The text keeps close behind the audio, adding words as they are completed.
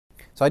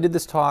So I did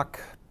this talk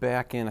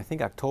back in, I think,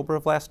 October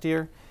of last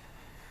year.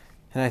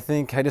 And I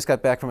think I just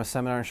got back from a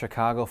seminar in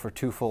Chicago for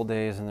 2 full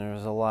days, and there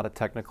was a lot of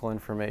technical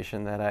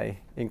information that I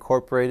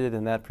incorporated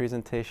in that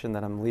presentation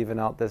that I'm leaving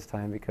out this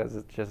time because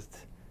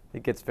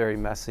it gets very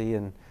messy.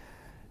 And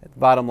the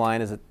bottom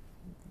line is it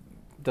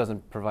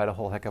doesn't provide a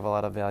whole heck of a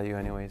lot of value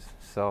anyways.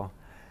 So,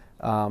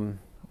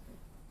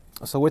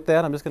 so with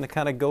that, I'm just going to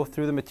kind of go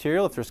through the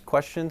material. If there's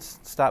questions,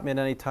 stop me at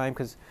any time,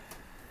 because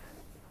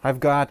I've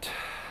got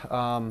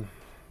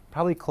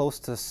probably close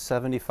to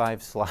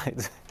 75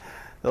 slides.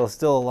 There's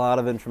still a lot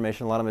of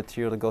information, a lot of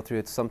material to go through.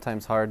 It's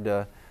sometimes hard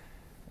to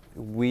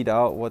weed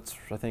out what's,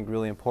 I think,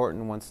 really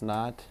important and what's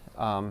not.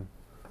 And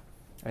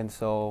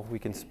so we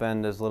can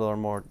spend as little or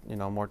more,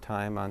 more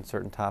time on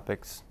certain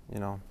topics,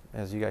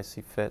 as you guys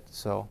see fit.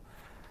 So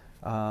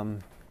I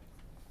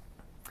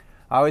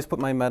always put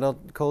my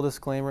medical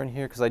disclaimer in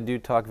here because I do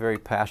talk very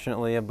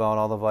passionately about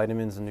all the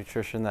vitamins and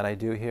nutrition that I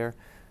do here.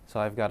 So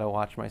I've got to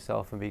watch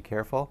myself and be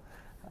careful.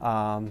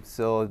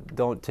 So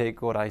don't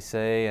take what I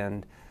say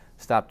and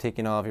stop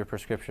taking all of your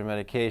prescription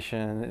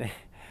medication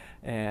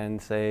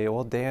and say,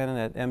 well, Dan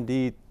at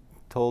MD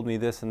told me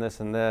this and this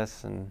and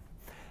this. And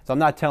so I'm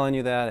not telling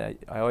you that.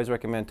 I always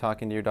recommend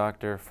talking to your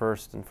doctor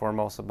first and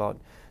foremost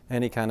about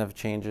any kind of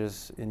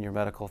changes in your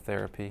medical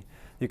therapy.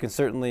 You can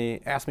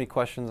certainly ask me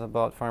questions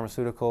about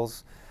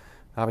pharmaceuticals.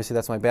 Obviously,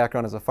 that's my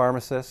background as a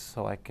pharmacist,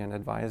 so I can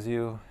advise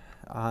you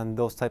on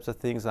those types of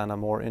things on a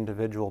more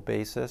individual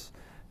basis.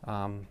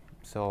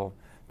 So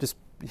just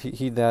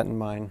heed that in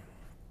mind.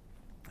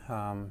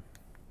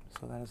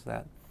 So that is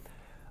that.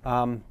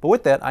 But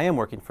with that, I am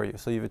working for you.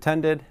 So you've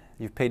attended,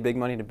 you've paid big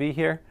money to be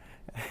here.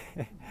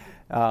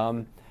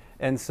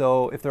 And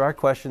so if there are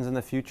questions in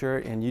the future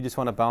and you just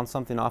want to bounce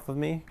something off of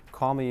me,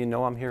 call me. You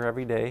know I'm here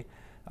every day.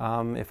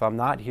 If I'm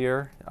not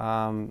here,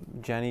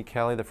 Jenny,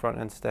 Kelly, the front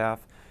end staff,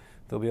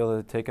 they'll be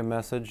able to take a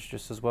message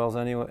just as well as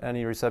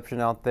any reception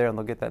out there, and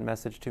they'll get that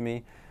message to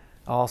me.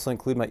 I'll also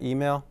include my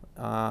email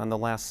on the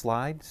last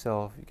slide,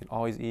 so you can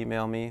always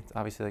email me. It's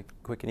obviously a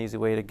quick and easy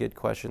way to get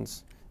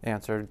questions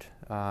answered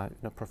in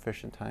a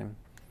proficient time.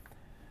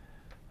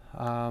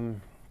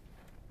 Kind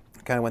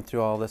of went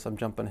through all this. I'm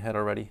jumping ahead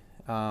already.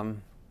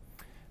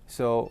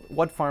 So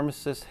what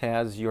pharmacist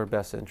has your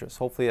best interest?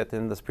 Hopefully at the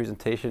end of this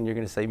presentation you're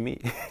going to say me.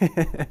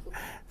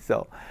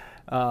 So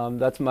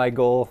that's my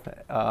goal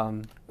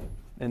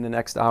in the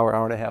next hour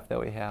and a half that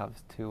we have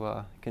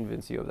to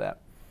convince you of that.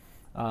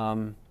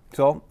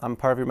 So I'm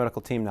part of your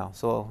medical team now,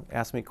 so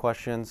ask me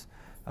questions,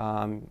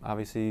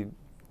 obviously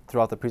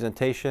throughout the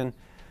presentation.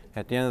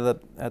 At the end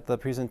of the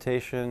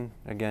presentation,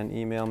 again,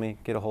 email me,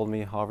 get a hold of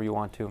me however you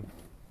want to,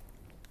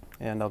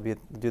 and I'll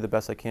do the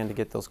best I can to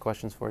get those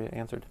questions for you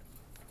answered.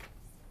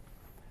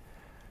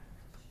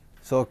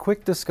 So a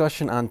quick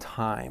discussion on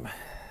time.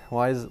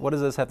 What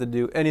does this have to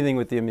do anything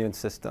with the immune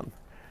system?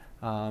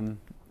 And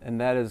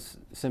that is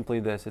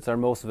simply this: it's our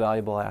most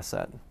valuable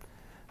asset.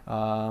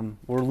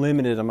 We're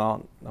limited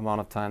amount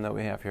of time that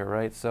we have here,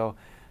 right? So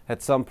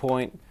at some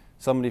point,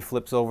 somebody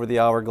flips over the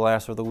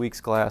hourglass or the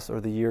week's glass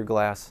or the year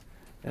glass,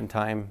 and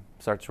time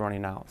starts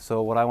running out.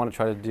 So what I want to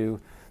try to do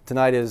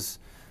tonight is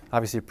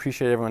obviously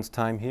appreciate everyone's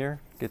time here,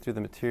 get through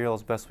the material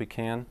as best we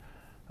can,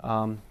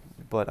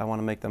 but I want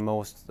to make the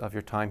most of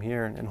your time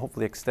here and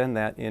hopefully extend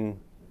that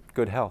in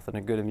good health and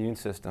a good immune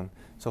system.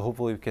 So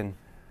hopefully we can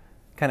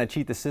kind of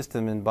cheat the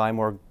system and buy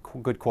more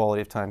good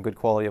quality of time, good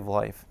quality of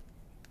life.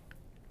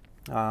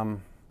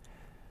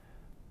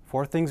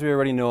 4 things we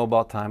already know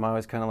about time. I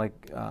always kind of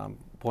like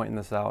pointing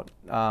this out.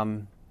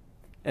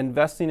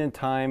 Investing in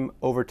time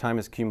over time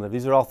is cumulative.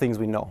 These are all things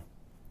we know,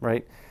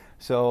 right?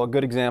 So a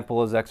good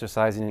example is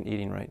exercising and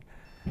eating right.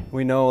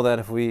 We know that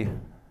if we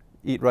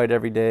eat right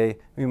every day,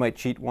 we might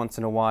cheat once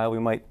in a while, we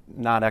might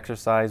not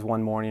exercise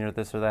one morning or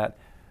this or that.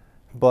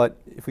 But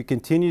if we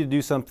continue to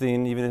do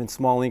something, even in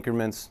small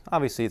increments,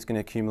 obviously it's going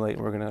to accumulate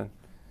and we're going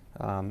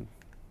to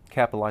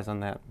capitalize on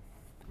that.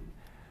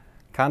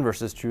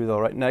 Converse is true though,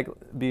 right?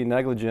 Being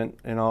negligent,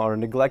 or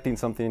neglecting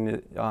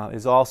something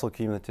is also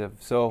cumulative.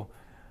 So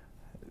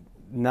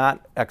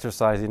not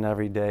exercising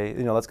every day,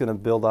 that's going to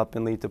build up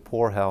and lead to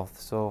poor health.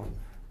 So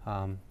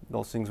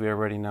those things we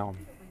already know.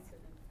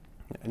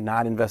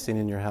 Not investing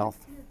in your health.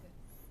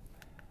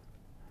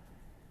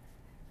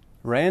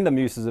 Random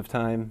uses of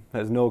time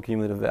has no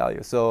cumulative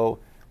value. So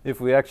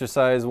if we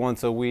exercise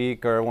once a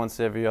week or once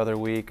every other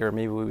week, or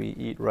maybe we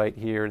eat right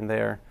here and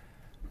there,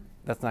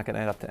 that's not going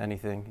to add up to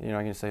anything. You're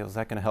going to say, is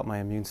that going to help my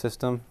immune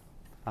system?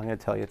 I'm going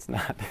to tell you it's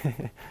not,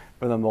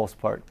 for the most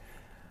part.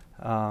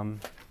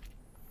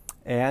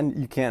 And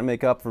you can't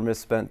make up for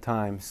misspent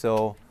time.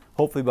 So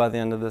hopefully by the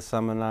end of this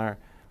seminar,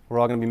 we're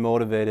all going to be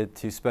motivated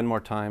to spend more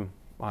time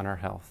on our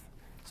health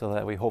so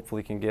that we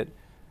hopefully can get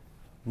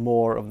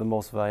more of the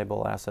most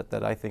valuable asset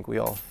that I think we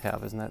all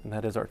have, and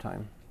that is our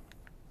time.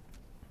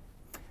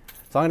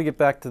 So I'm going to get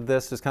back to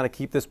this, just kind of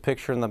keep this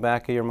picture in the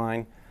back of your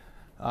mind.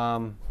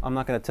 I'm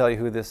not going to tell you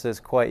who this is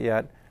quite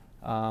yet.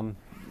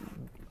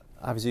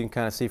 Obviously you can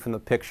kind of see from the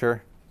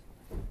picture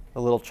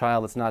a little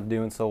child that's not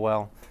doing so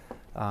well,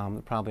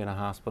 probably in a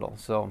hospital.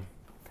 So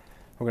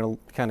We're going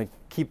to kind of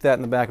keep that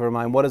in the back of our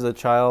mind. What is a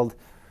child,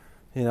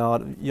 at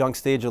a young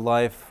stage of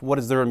life, what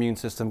is their immune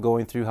system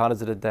going through? How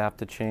does it adapt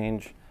to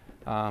change?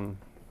 How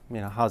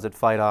does it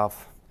fight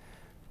off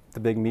the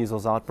big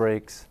measles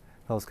outbreaks,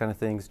 those kind of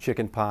things,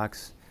 chicken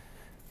pox,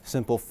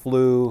 simple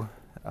flu,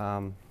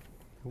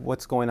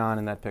 what's going on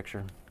in that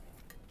picture?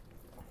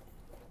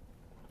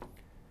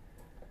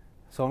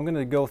 So I'm going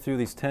to go through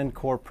these 10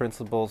 core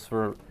principles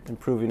for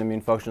improving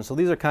immune function. So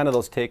these are kind of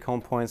those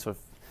take-home points for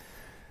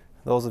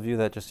those of you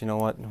that just,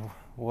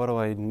 what do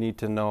I need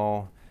to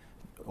know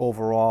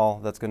overall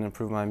that's going to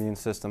improve my immune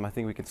system? I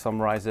think we can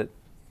summarize it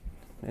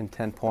in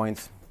 10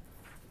 points.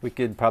 We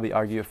could probably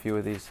argue a few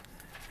of these.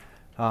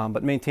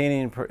 But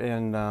maintaining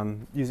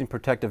and using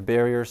protective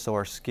barriers, so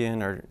our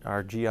skin,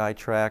 our GI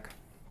tract,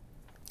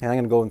 and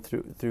I'm going to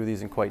go through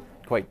these in quite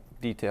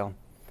detail.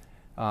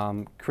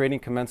 Creating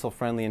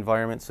commensal-friendly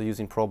environments, so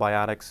using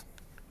probiotics.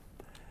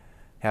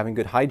 Having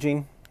good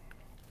hygiene.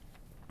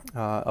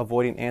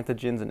 Avoiding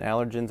antigens and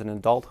allergens in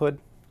adulthood.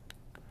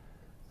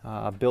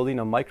 Building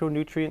a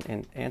micronutrient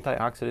and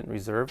antioxidant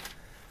reserve.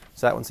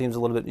 So that one seems a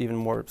little bit even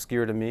more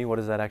obscure to me. What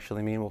does that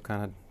actually mean? We'll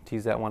kind of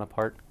tease that one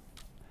apart.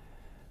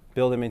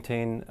 Build and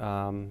maintain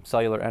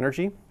cellular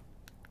energy.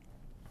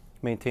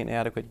 Maintain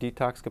adequate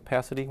detox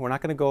capacity. We're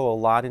not going to go a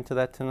lot into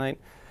that tonight.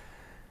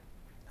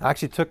 I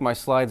actually took my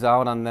slides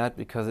out on that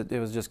because it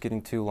was just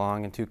getting too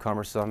long and too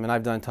cumbersome. And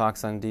I've done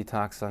talks on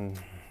detox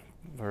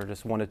for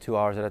just 1 to 2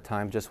 hours at a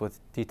time, just with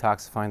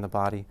detoxifying the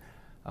body.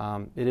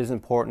 It is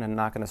important, and I'm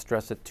not going to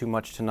stress it too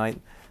much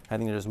tonight. I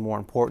think there's more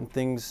important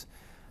things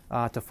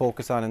to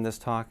focus on in this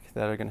talk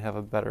that are going to have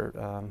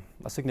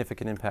a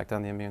significant impact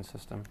on the immune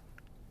system.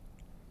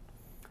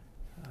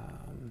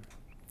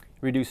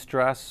 Reduce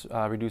stress,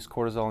 reduce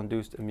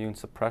cortisol-induced immune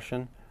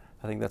suppression.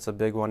 I think that's a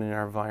big one in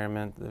our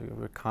environment.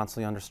 We're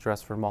constantly under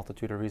stress for a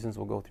multitude of reasons.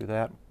 We'll go through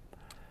that.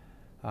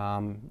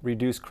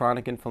 Reduce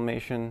chronic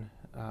inflammation,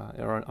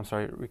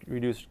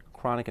 reduce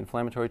chronic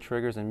inflammatory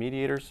triggers and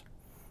mediators.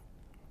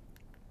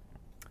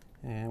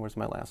 And where's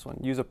my last one?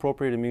 Use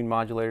appropriate immune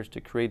modulators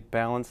to create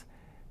balance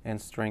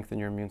and strengthen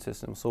your immune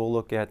system. So we'll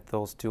look at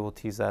those two. We'll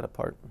tease that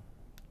apart.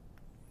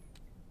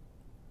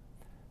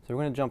 So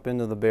we're going to jump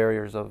into the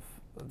barriers of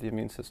the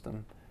immune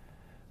system.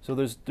 So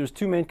there's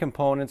two main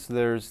components.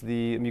 There's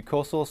the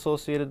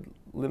mucosal-associated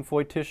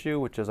lymphoid tissue,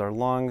 which is our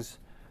lungs,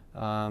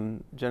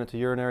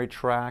 genitourinary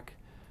tract,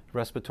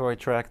 respiratory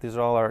tract. These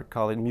are all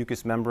called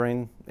mucous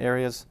membrane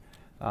areas.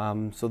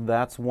 So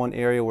that's one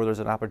area where there's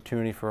an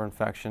opportunity for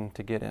infection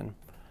to get in.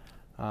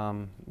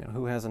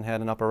 Who hasn't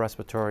had an upper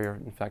respiratory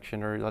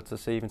infection, or let's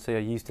just say even a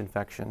yeast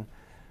infection,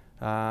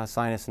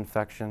 sinus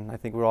infection? I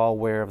think we're all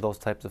aware of those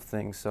types of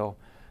things. So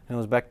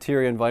those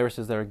bacteria and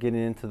viruses that are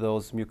getting into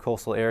those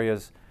mucosal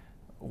areas,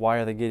 why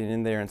are they getting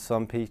in there in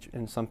some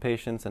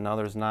patients and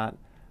others not?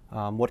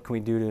 What can we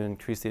do to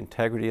increase the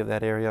integrity of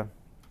that area?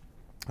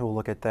 We'll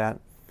look at that.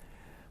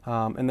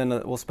 And then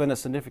we'll spend a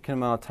significant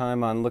amount of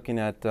time on looking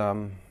at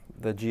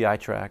the GI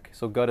tract,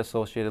 so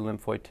gut-associated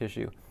lymphoid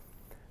tissue.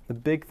 The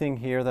big thing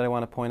here that I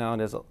want to point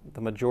out is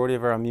the majority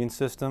of our immune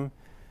system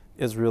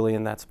is really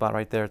in that spot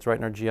right there. It's right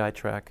in our GI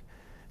tract.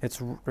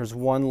 There's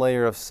one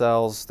layer of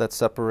cells that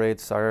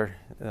separates our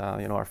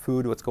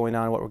food, what's going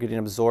on, what we're getting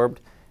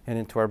absorbed, and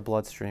into our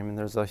bloodstream. And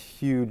there's a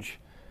huge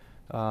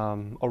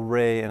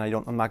array, and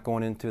I'm not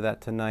going into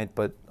that tonight,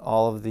 but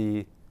all of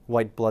the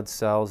white blood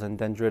cells and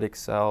dendritic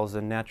cells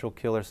and natural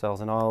killer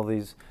cells and all of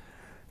these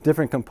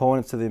different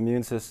components to the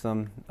immune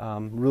system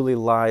really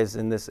lies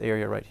in this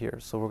area right here.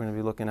 So we're going to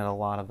be looking at a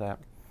lot of that.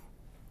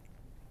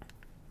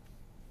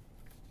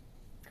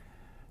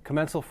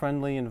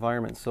 Commensal-friendly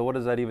environment. So what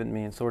does that even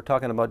mean? So we're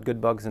talking about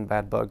good bugs and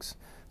bad bugs.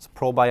 It's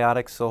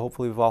probiotics, so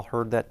hopefully we've all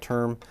heard that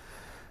term.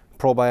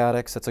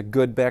 Probiotics, that's a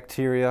good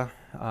bacteria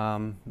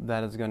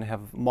that is going to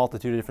have a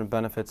multitude of different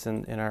benefits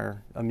in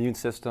our immune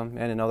system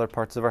and in other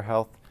parts of our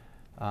health.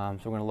 So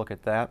we're going to look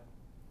at that.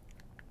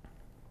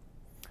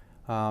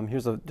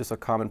 Here's just a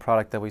common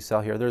product that we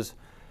sell here. There's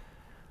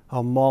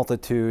a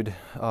multitude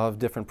of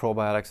different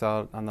probiotics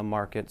out on the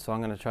market, so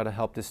I'm going to try to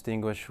help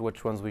distinguish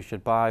which ones we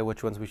should buy,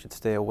 which ones we should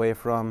stay away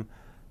from.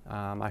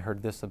 I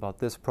heard this about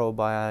this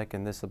probiotic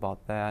and this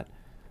about that.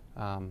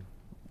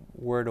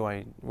 Where do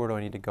I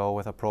need to go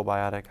with a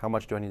probiotic? How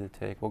much do I need to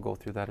take? We'll go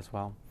through that as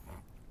well.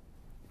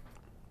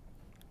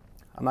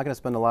 I'm not going to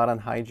spend a lot on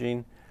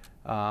hygiene,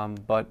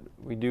 but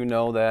we do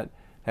know that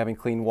having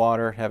clean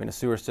water, having a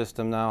sewer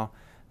system now,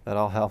 that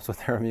all helps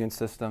with their immune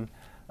system.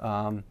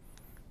 A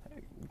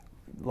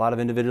lot of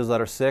individuals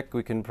that are sick,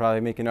 we can probably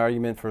make an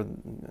argument for a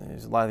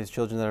lot of these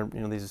children that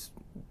are, these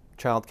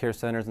child care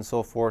centers and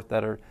so forth,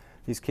 that are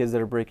these kids that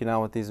are breaking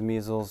out with these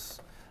measles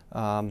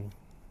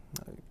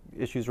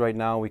issues right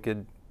now. We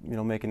could,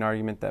 make an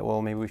argument that,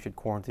 well, maybe we should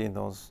quarantine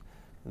those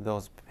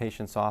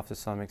patients off to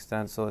some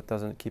extent so it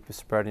doesn't keep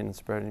spreading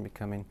and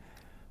becoming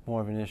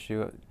more of an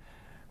issue.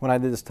 When I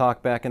did this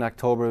talk back in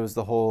October, it was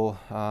the whole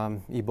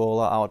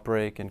Ebola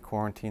outbreak and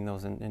quarantine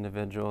those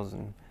individuals,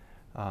 and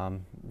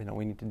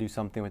we need to do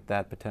something with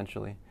that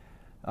potentially.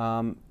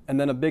 And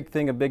then a big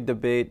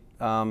debate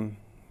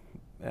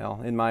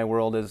in my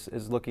world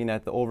is looking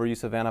at the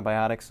overuse of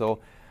antibiotics. So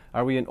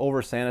are we an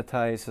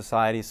over-sanitized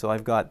society? So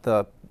I've got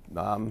the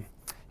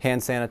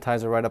hand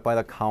sanitizer right up by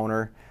the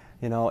counter.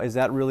 You know, is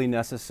that really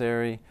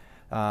necessary?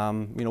 You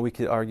know, we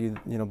could argue,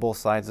 you know, both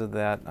sides of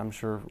that, I'm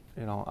sure,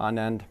 you know, on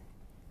end.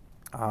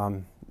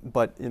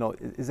 But, you know,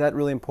 is that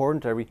really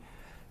important? Are we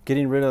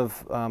getting rid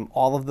of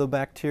all of the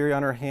bacteria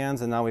on our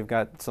hands, and now we've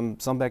got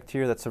some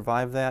bacteria that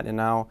survive that, and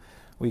now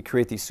we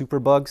create these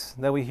superbugs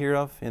that we hear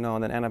of, you know,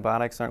 and then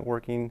antibiotics aren't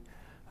working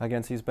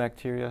against these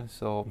bacteria.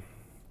 So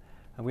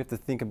we have to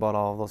think about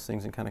all of those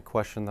things and kind of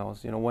question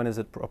those. You know, when is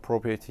it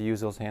appropriate to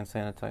use those hand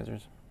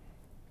sanitizers?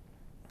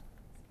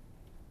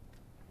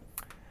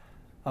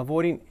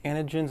 Avoiding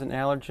antigens and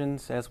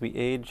allergens as we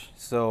age.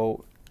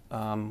 So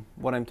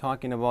what I'm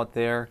talking about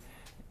there,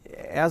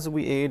 as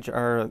we age,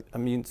 our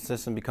immune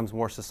system becomes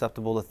more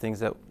susceptible to things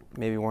that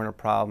maybe weren't a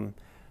problem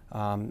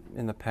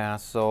in the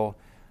past. So,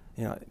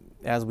 you know,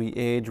 as we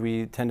age,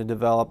 we tend to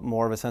develop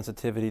more of a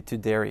sensitivity to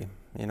dairy.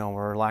 You know,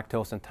 we're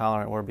lactose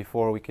intolerant, where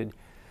before we could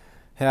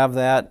have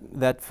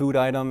that food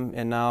item,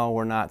 and now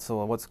we're not.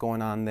 So what's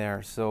going on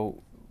there?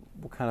 So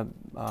we'll kind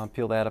of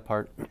peel that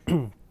apart.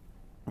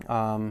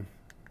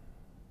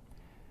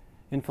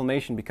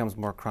 Inflammation becomes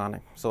more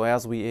chronic. So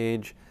as we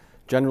age,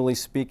 generally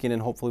speaking,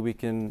 and hopefully we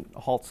can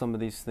halt some of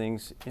these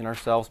things in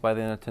ourselves by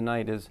the end of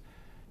tonight, is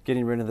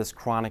getting rid of this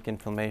chronic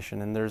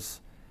inflammation. And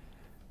there's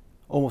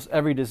almost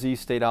every disease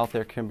state out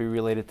there can be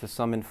related to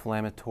some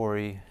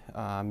inflammatory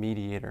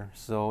mediator.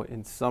 So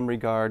in some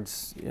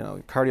regards, you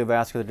know,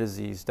 cardiovascular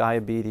disease,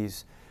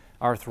 diabetes,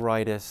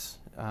 arthritis,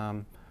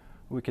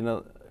 we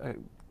can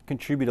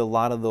contribute a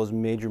lot of those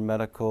major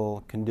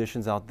medical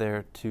conditions out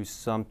there to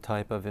some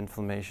type of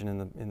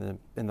inflammation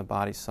in the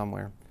body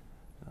somewhere.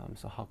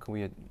 So how can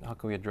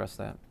we address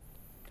that?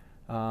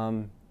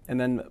 And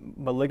then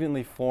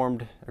malignantly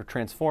formed or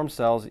transformed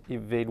cells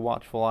evade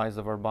watchful eyes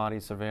of our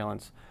body's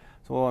surveillance.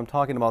 So what I'm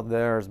talking about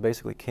there is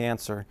basically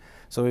cancer.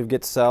 So we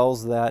get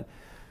cells that,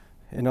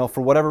 you know,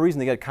 for whatever reason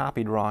they get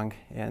copied wrong,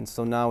 and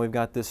so now we've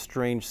got this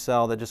strange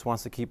cell that just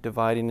wants to keep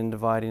dividing and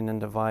dividing and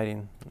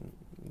dividing.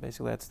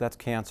 Basically, that's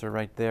cancer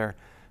right there.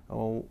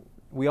 Oh,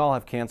 we all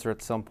have cancer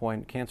at some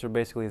point. Cancer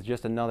basically is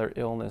just another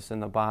illness in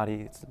the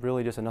body. It's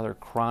really just another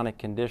chronic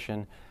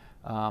condition.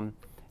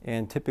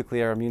 And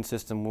typically our immune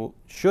system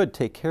should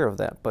take care of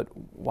that, but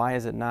why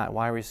is it not?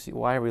 Why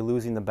are we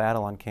losing the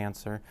battle on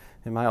cancer?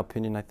 In my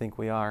opinion, I think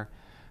we are.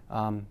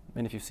 And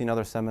if you've seen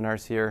other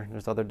seminars here,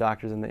 there's other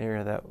doctors in the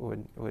area that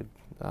would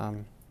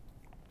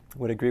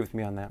agree with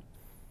me on that.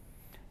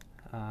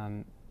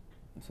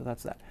 So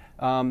that's that.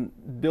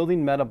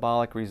 Building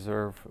metabolic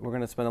reserve. We're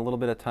going to spend a little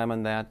bit of time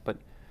on that, but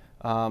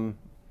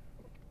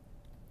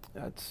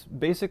it's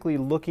basically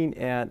looking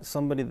at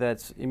somebody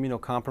that's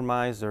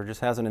immunocompromised or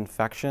just has an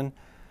infection.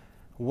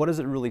 What does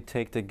it really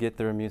take to get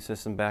their immune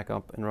system back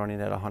up and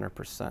running at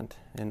 100%?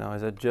 You know,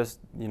 is it just,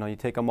 you know, you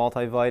take a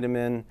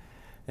multivitamin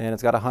and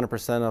it's got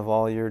 100% of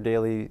all your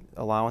daily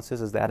allowances?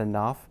 Is that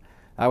enough?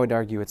 I would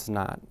argue it's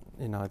not.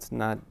 You know, it's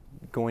not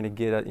going to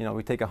get, you know,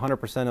 we take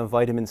 100% of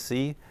vitamin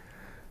C.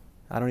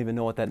 I don't even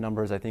know what that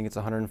number is. I think it's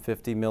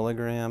 150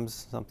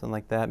 milligrams, something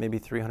like that, maybe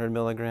 300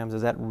 milligrams.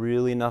 Is that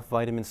really enough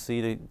vitamin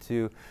C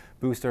to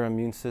boost our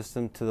immune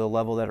system to the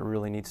level that it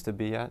really needs to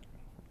be at?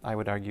 I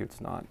would argue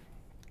it's not.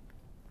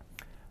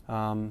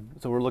 So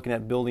we're looking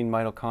at building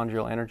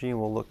mitochondrial energy, and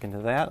we'll look into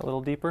that a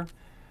little deeper.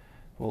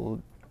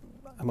 I'm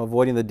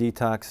avoiding the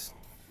detox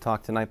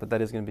talk tonight, but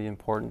that is going to be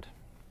important.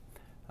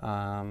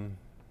 So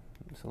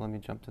let me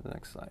jump to the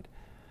next slide.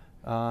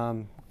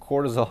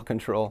 Cortisol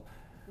control.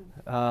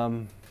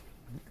 Cortisol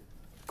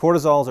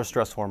is our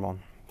stress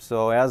hormone.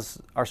 So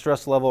as our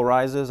stress level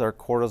rises, our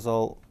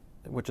cortisol,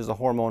 which is a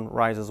hormone,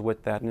 rises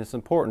with that. And it's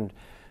important.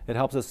 It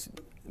helps us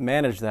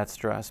manage that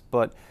stress.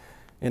 But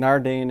in our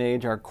day and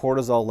age, our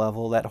cortisol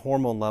level, that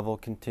hormone level,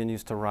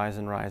 continues to rise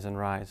and rise and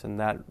rise. And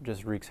that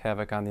just wreaks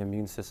havoc on the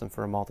immune system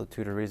for a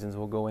multitude of reasons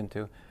we'll go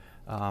into.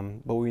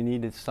 But we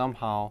need to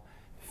somehow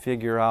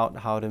figure out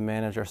how to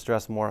manage our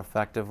stress more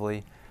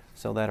effectively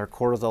so that our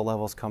cortisol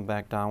levels come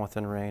back down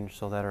within range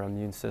so that our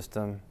immune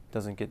system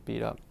doesn't get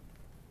beat up.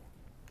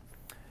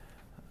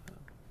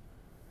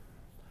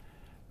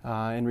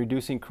 And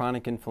reducing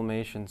chronic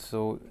inflammation.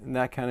 So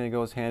that kind of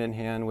goes hand in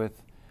hand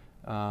with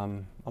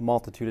a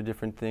multitude of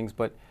different things,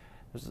 but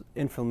there's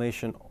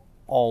inflammation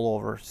all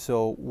over.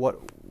 So what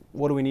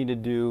do we need to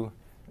do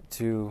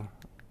to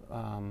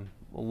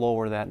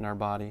lower that in our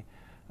body?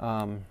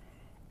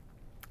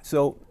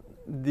 So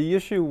the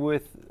issue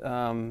with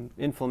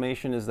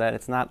inflammation is that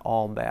it's not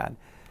all bad.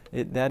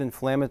 Those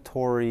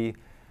inflammatory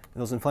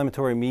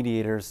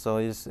mediators, so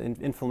is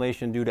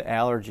inflammation due to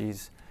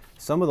allergies,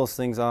 some of those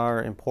things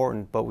are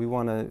important, but we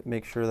want to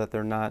make sure that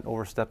they're not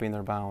overstepping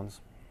their bounds.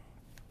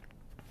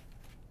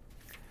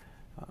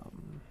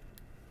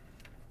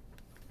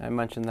 I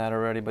mentioned that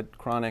already, but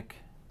chronic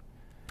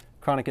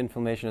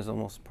inflammation is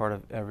almost part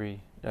of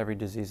every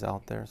disease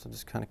out there, so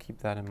just kind of keep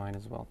that in mind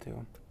as well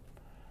too.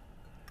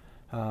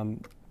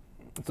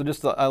 So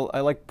just I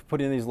like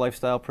putting in these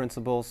lifestyle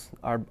principles.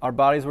 Our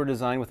bodies were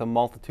designed with a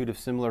multitude of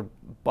similar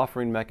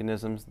buffering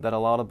mechanisms that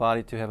allow the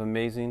body to have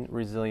amazing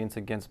resilience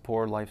against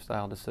poor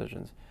lifestyle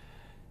decisions.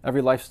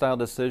 Every lifestyle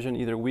decision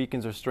either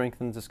weakens or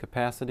strengthens this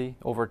capacity.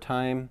 Over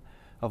time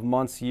of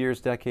months,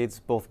 years, decades,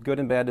 both good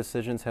and bad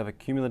decisions have a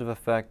cumulative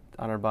effect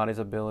on our body's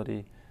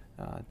ability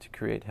to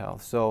create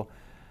health. So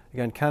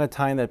again, kind of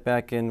tying that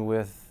back in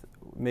with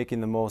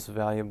making the most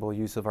valuable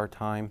use of our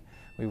time.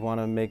 We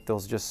want to make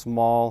those just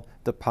small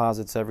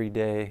deposits every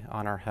day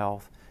on our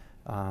health.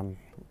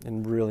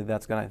 And really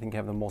that's going to, I think,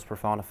 have the most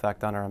profound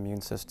effect on our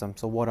immune system.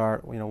 So what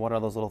are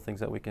those little things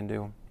that we can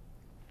do?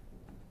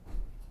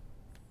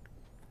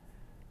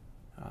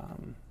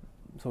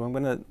 So I'm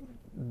going to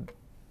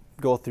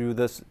go through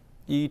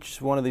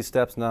each one of these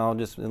steps now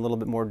just in a little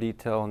bit more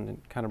detail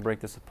and kind of break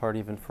this apart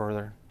even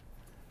further.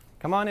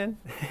 Come on in.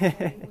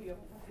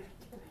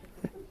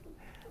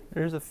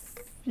 There's a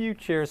few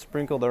chairs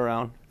sprinkled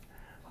around.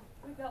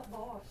 We got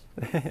lost.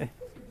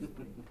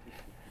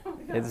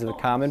 It's a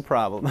common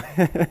problem.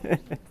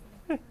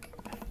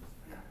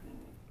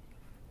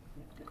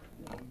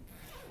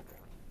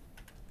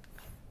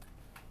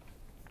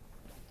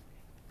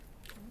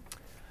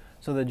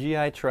 So the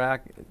GI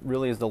tract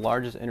really is the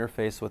largest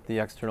interface with the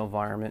external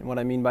environment. What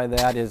I mean by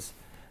that is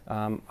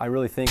I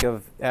really think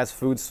of, as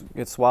foods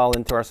get swallowed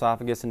into our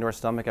esophagus, into our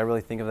stomach, I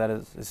really think of that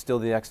as still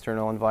the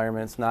external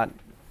environment. It's not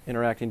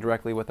interacting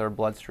directly with our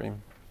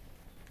bloodstream.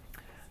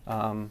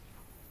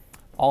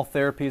 All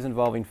therapies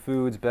involving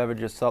foods,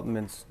 beverages,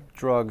 supplements,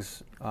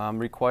 drugs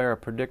require a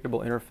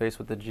predictable interface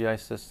with the GI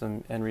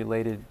system and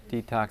related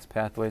detox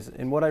pathways.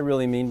 And what I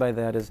really mean by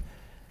that is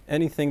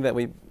anything that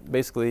we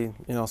basically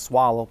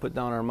swallow, put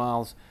down our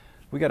mouths,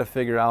 we got to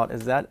figure out,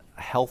 is that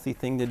a healthy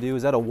thing to do?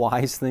 Is that a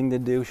wise thing to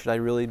do? Should I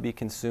really be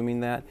consuming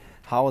that?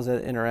 How is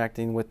that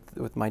interacting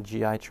with my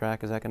GI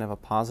tract? Is that going to have a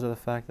positive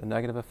effect, a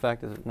negative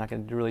effect? Is it not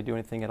going to really do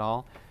anything at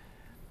all?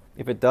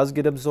 If it does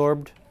get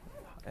absorbed,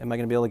 am I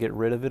going to be able to get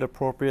rid of it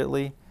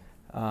appropriately?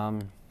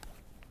 And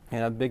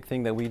a big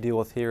thing that we deal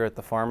with here at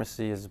the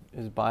pharmacy is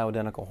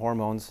bioidentical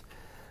hormones.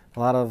 A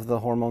lot of the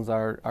hormones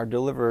are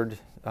delivered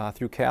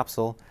through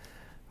capsule.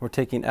 We're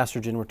taking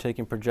estrogen, we're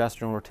taking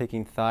progesterone, we're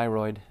taking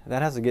thyroid.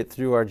 That has to get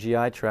through our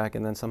GI tract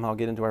and then somehow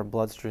get into our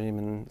bloodstream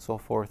and so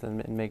forth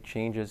and make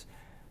changes.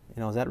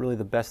 Is that really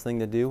the best thing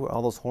to do?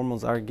 All those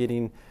hormones are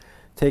getting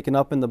taken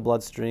up in the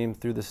bloodstream,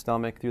 through the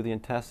stomach, through the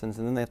intestines,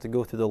 and then they have to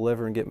go through the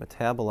liver and get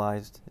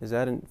metabolized. Is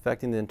that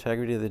affecting the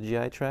integrity of the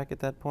GI tract at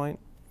that point?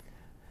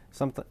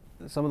 Some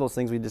of those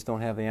things we just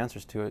don't have the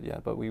answers to it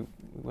yet, but we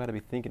got to be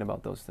thinking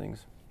about those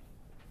things.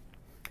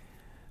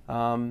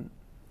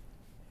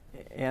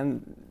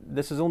 And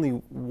this is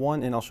only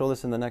one, and I'll show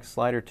this in the next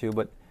slide or two,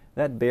 but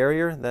that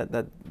barrier,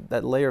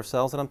 that layer of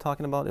cells that I'm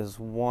talking about is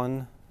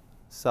one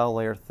cell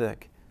layer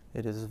thick.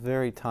 It is a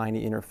very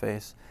tiny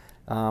interface.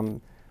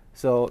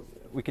 So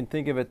we can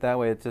think of it that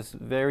way. It's just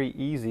very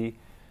easy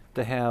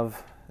to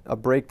have a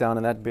breakdown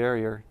in that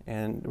barrier,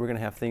 and we're going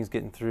to have things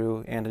getting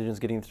through, antigens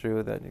getting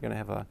through, that are going to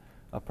have a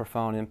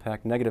profound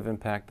impact, negative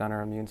impact on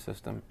our immune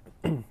system.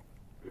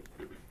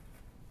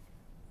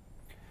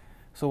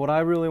 So what I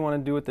really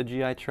want to do with the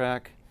GI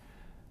tract,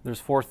 there's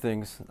 4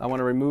 things. I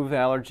want to remove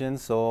allergens,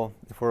 so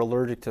if we're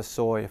allergic to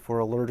soy, if we're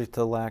allergic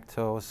to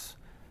lactose,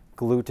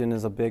 gluten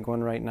is a big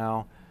one right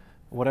now.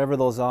 Whatever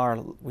those are,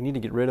 we need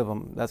to get rid of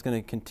them. That's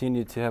going to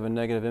continue to have a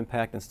negative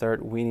impact and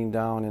start weaning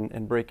down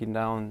and breaking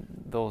down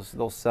those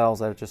cells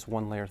that are just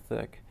one layer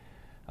thick.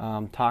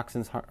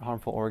 Toxins,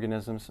 harmful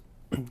organisms,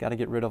 got to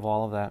get rid of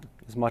all of that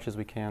as much as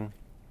we can.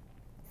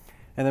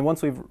 And then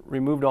once we've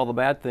removed all the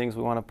bad things,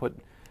 we want to put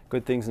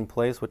good things in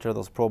place, which are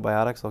those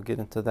probiotics. I'll get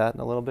into that in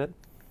a little bit.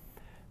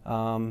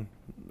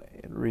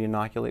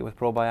 Re-inoculate with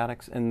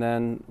probiotics, and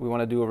then we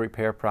want to do a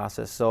repair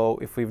process. So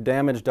if we've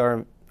damaged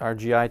our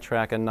GI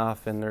tract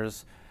enough, and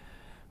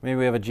maybe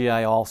we have a GI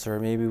ulcer,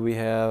 maybe we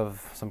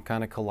have some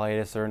kind of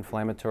colitis or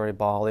inflammatory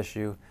bowel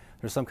issue,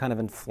 there's some kind of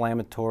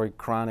inflammatory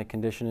chronic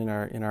condition in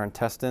our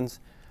intestines,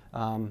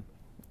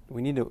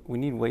 we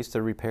need ways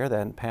to repair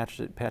that and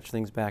patch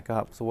things back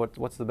up. So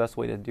what's the best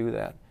way to do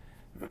that?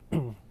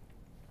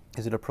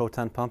 Is it a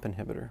proton pump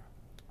inhibitor?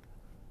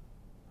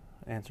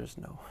 Answer is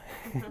no.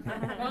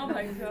 Oh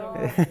my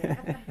God. That's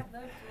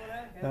what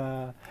I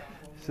got.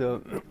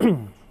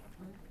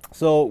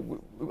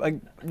 So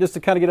just to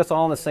kind of get us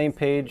all on the same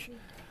page,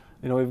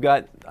 we've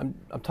got, I'm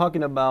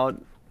talking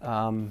about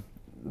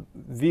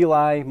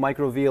villi,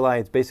 microvilli.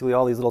 It's basically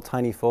all these little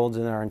tiny folds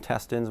in our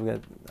intestines. We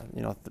got,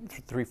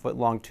 3-foot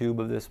long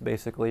tube of this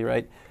basically,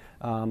 right?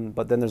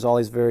 But then there's all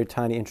these very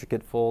tiny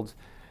intricate folds.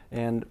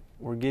 And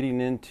we're getting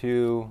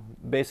into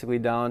basically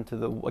down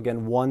to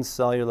again, one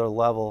cellular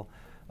level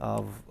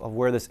of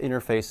where this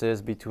interface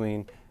is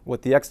between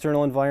what the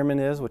external environment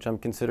is, which I'm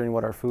considering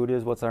what our food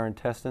is, what's our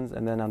intestines,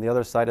 and then on the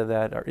other side of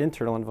that, our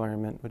internal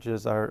environment, which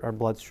is our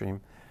bloodstream.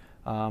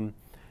 And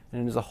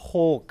there's a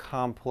whole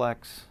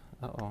complex,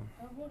 What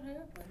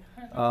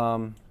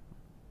happened?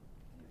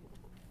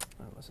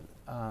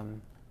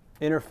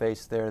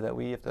 Interface there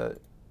that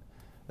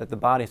that the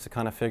body has to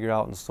kind of figure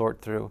out and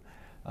sort through.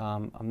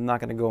 I'm not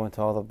going to go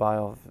into all the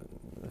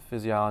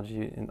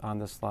biophysiology on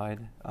this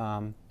slide.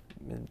 It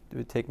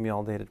would take me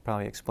all day to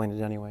probably explain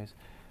it anyways.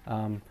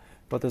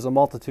 But there's a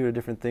multitude of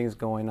different things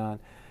going on.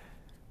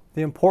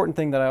 The important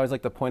thing that I always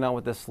like to point out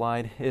with this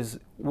slide is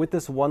with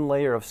this one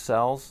layer of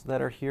cells that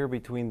are here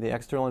between the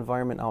external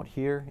environment out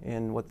here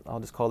and what I'll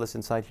just call this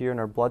inside here in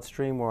our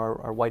bloodstream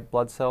where our white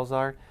blood cells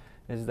are,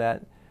 is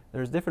that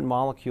there's different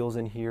molecules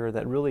in here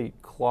that really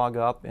clog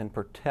up and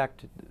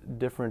protect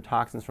different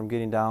toxins from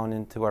getting down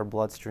into our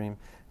bloodstream.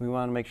 We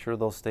want to make sure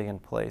those stay in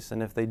place.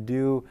 And if they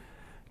do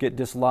get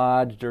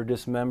dislodged or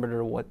dismembered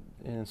or what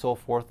and so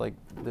forth, like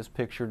this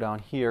picture down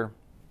here,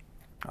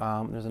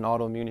 there's an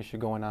autoimmune issue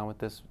going on with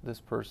this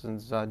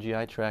person's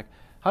GI tract.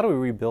 How do we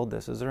rebuild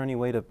this? Is there any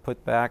way to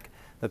put back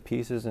the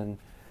pieces and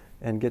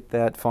get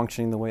that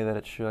functioning the way that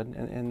it should?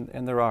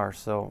 And there are.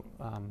 So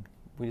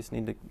we just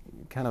need to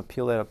kind of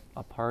peel that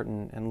apart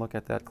and look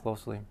at that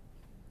closely.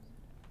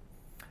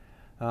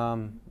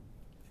 And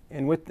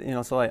with,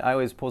 so I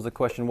always pose the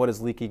question, what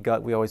is leaky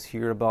gut? We always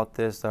hear about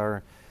this.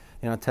 Our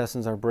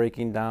intestines are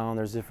breaking down.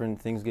 There's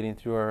different things getting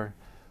through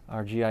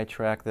our GI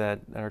tract that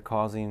are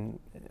causing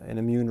an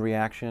immune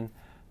reaction.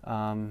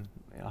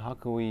 How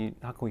can we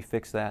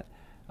fix that?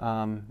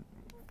 So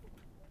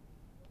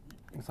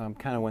I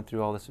kind of went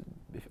through all this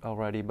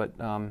already, but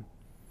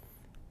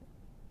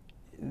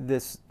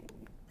this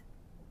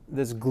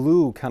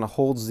glue kind of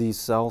holds these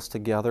cells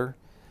together,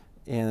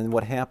 and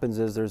what happens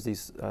is there's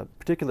these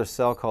particular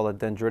cell called a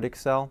dendritic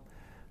cell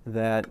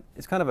that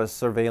is kind of a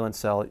surveillance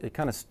cell. It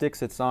kind of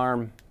sticks its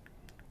arm.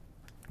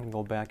 I'm going to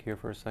go back here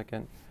for a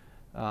second.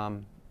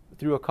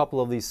 Through a couple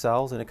of these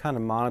cells, and it kind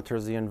of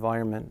monitors the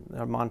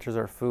environment, monitors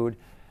our food,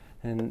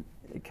 and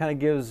it kind of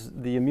gives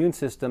the immune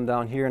system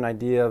down here an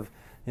idea of,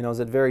 is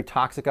it very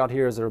toxic out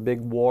here? Is there a big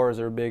war? Is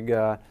there a big,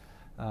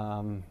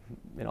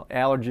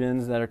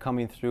 allergens that are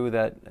coming through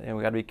that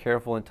we got to be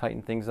careful and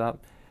tighten things up?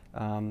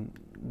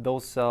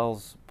 Those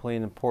cells play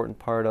an important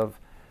part of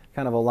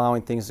kind of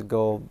allowing things to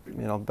go,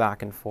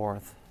 back and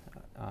forth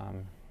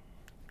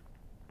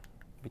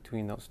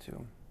between those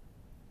two.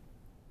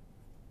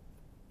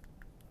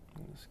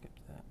 I'm going to skip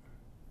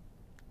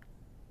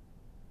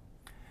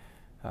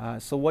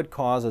that. So what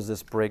causes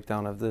this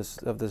breakdown of this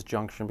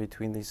junction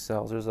between these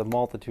cells? There's a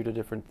multitude of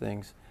different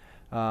things.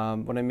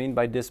 What I mean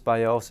by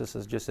dysbiosis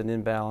is just an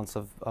imbalance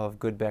of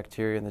good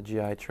bacteria in the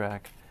GI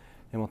tract,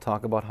 and we'll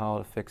talk about how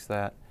to fix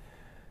that.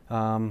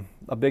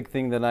 A big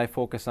thing that I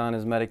focus on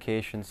is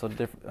medication. So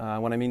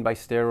what I mean by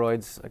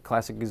steroids, a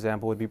classic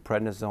example would be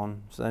prednisone.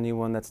 So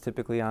anyone that's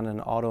typically on an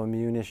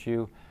autoimmune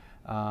issue,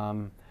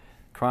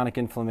 chronic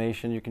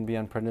inflammation, you can be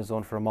on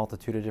prednisone for a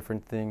multitude of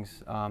different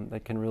things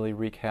that can really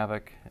wreak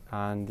havoc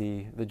on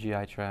the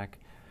GI tract.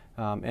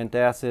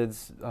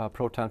 Antacids,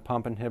 proton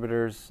pump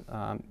inhibitors,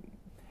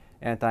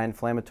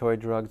 anti-inflammatory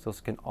drugs, those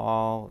can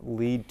all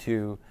lead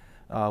to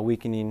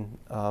weakening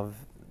of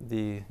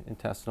the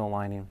intestinal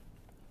lining,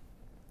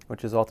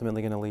 which is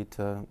ultimately going to lead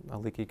to a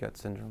leaky gut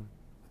syndrome.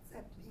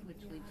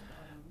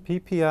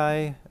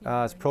 PPI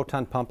is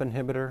proton pump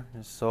inhibitor,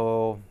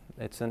 so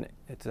it's an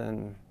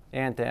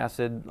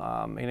antacid.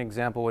 An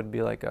example would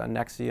be like a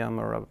Nexium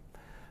or a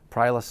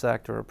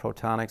Prilosec or a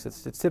Protonix.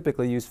 It's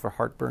typically used for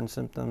heartburn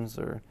symptoms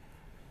or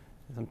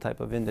some type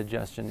of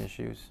indigestion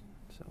issues.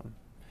 So,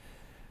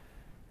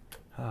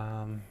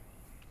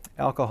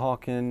 alcohol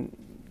can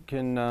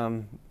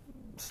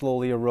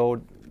slowly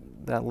erode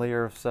that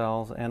layer of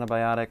cells.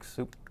 Antibiotics,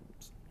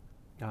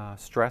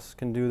 stress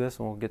can do this,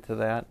 and we'll get to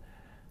that.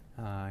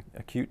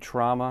 Acute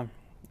trauma,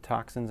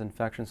 toxins,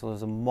 infections. So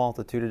there's a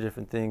multitude of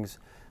different things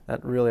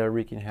that really are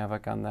wreaking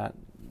havoc on that,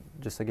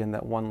 just again,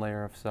 that one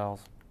layer of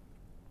cells.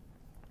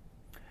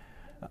 I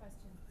have a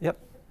question.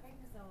 Yep. With the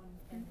prednisone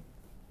and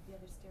the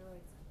other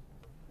steroids,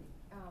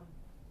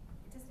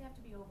 it doesn't have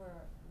to be over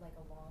like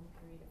a long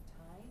period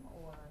of time,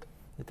 or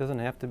It doesn't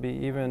have to be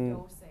even,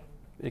 dosing?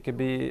 it could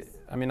be,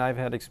 I mean, I've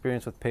had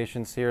experience with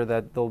patients here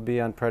that they'll be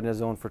on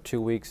prednisone for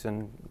 2 weeks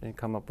and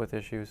come up with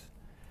issues,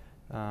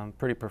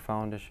 pretty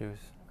profound issues.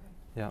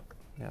 Okay.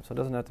 Yeah, so it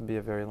doesn't have to be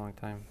a very long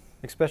time,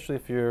 especially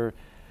if you're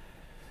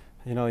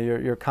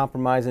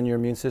compromising your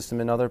immune system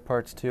in other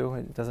parts too.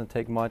 It doesn't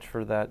take much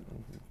for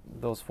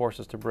those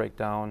forces to break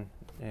down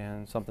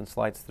and something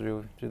slides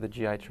through the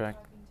GI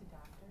tract. Talking to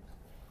doctors,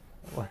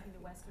 What? talking to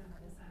Western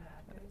medicine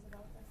doctors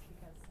about this,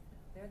 because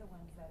they're the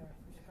ones that are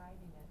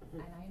prescribing it,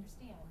 and I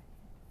understand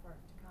to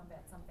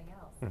combat something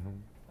else,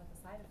 Mhm. but the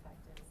side effect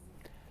is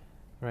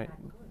Right.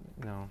 not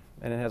good. No,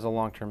 and it has a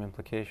long-term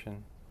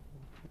implication.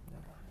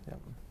 Yep.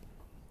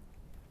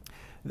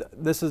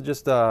 This is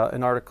just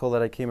an article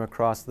that I came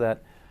across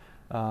that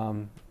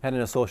had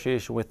an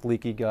association with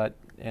leaky gut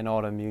and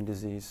autoimmune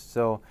disease.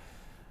 So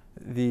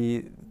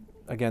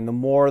again, the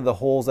more the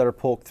holes that are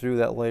poked through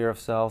that layer of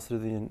cells, through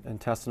the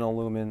intestinal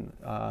lumen,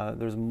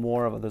 there's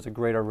a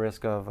greater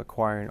risk of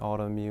acquiring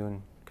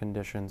autoimmune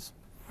conditions.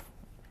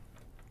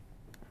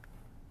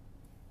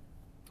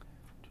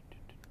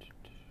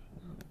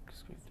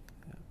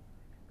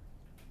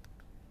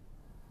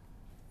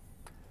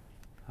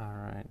 All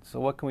right, so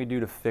what can we do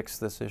to fix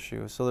this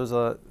issue? So there's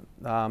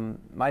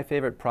my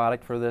favorite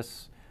product for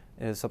this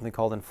is something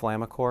called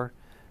Inflammacore.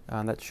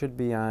 That should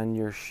be on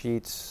your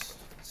sheets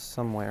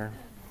somewhere.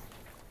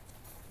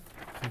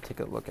 Let me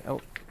take a look.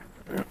 Oh.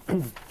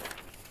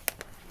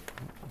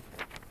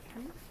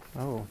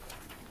 Oh.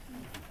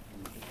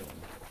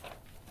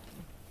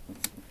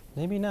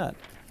 Maybe not.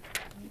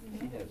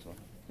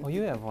 Oh,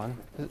 you have one.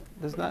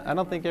 There's not. I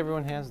don't think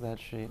everyone has that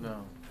sheet.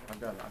 No,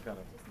 I've got it.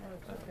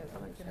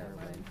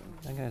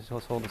 I'm gonna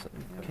just hold this.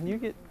 Can you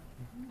get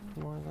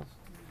more of this?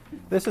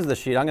 This is the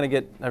sheet. I'm gonna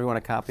get everyone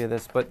a copy of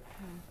this. But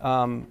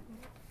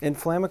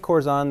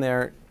Inflammacore's on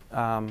there.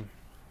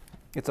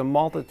 It's a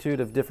multitude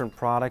of different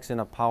products in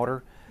a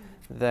powder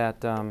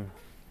that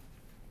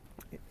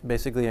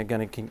basically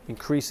again it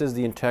increases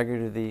the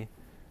integrity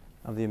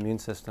of the immune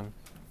system.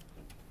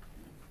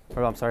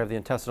 Or I'm sorry, of the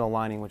intestinal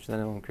lining, which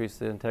then will increase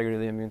the integrity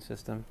of the immune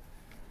system.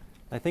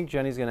 I think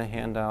Jenny's going to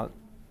hand out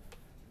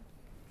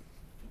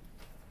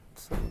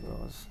some of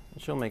those.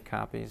 She'll make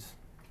copies.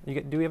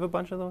 Do we have a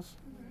bunch of those?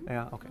 Mm-hmm.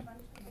 Yeah, okay.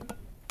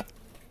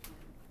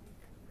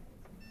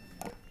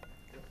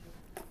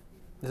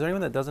 Is there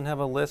anyone that doesn't have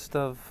a list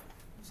of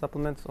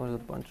supplements? Oh, there's a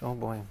bunch. Oh,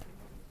 boy.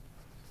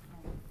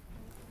 Oh,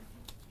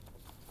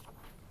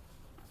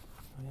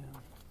 yeah.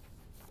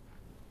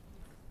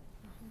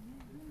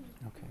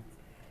 Okay.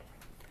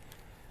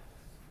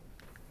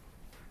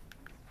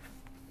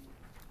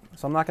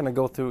 So I'm not going to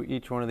go through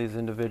each one of these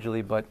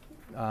individually, but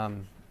let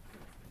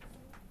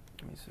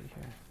me see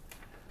here.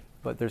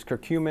 But there's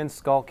curcumin,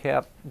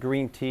 skullcap,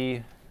 green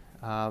tea,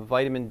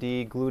 vitamin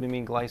D,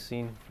 glutamine,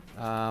 glycine,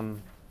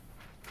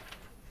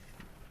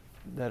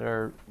 that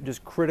are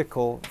just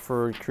critical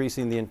for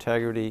increasing the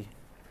integrity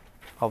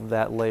of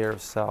that layer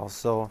of cells.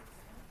 So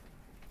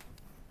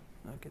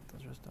I'll get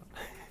those rest out.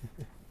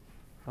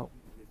 Oh,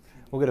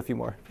 we'll get a few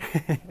more.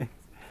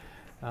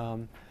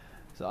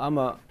 So I'm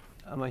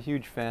a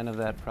huge fan of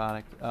that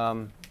product.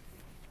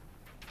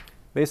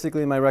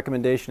 Basically, my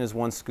recommendation is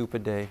 1 scoop a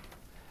day.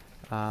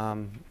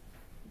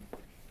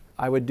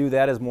 I would do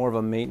that as more of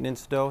a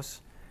maintenance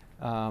dose.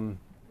 On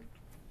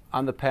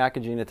the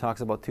packaging, it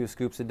talks about 2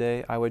 scoops a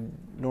day. I would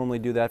normally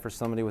do that for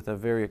somebody with a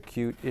very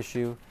acute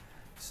issue.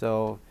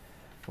 So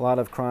a lot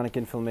of chronic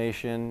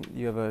inflammation,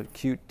 you have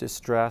acute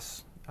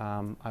distress.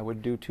 I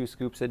would do 2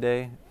 scoops a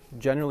day.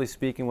 Generally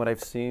speaking, what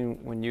I've seen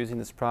when using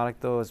this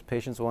product, though, is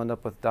patients will end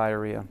up with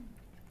diarrhea.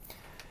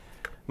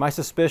 My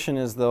suspicion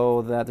is,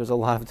 though, that there's a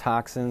lot of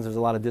toxins, there's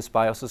a lot of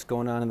dysbiosis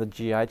going on in the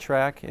GI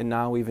tract, and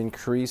now we've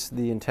increased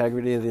the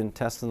integrity of the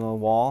intestinal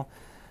wall,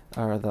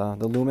 or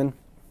the lumen.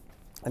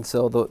 And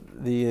so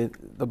the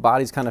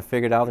body's kind of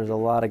figured out there's a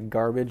lot of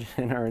garbage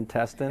in our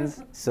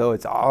intestines, so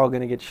it's all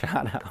going to get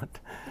shot out.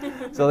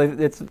 So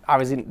it's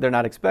obviously they're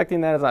not expecting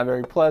that. It's not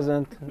very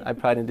pleasant. I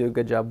probably didn't do a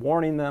good job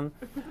warning them.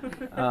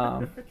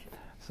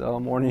 So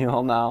I'm warning you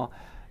all now.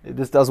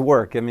 This does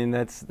work. I mean,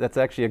 that's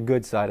actually a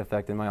good side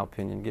effect in my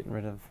opinion, getting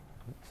rid of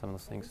some of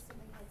those things.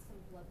 I had some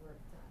blood work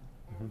done,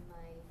 and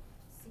my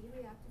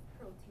C-reactive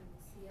protein,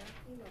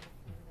 CRP level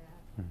came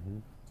back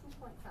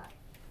 2.5.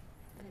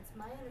 And it's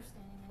my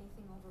understanding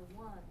anything over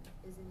 1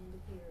 is an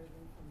indicator of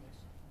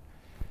inflammation,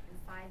 and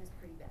 5 is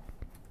pretty bad.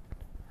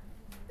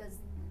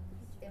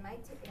 Am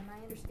I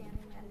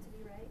understanding that to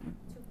be right?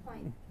 2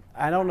 point.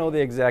 I don't know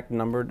the exact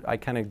number. I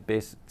kind of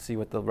see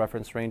what the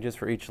reference range is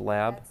for each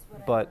lab, That's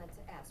what but. I wanted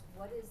to ask.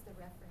 What is the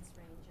reference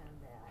range on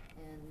that?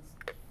 And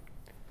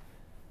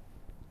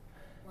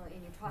well, and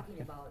you're talking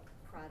about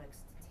products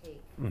to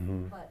take,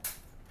 but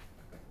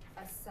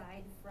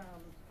aside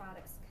from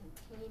products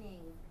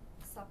containing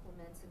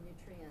supplements and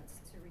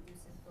nutrients to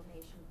reduce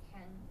inflammation,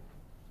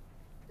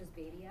 does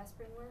baby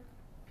aspirin work?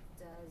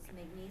 Does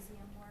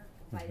magnesium work?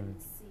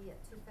 Vitamin C at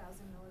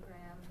 2,000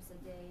 milligrams a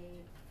day?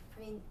 I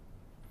mean,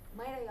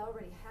 might I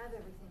already have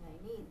everything I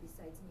need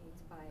besides needing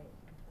to buy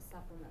a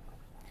supplement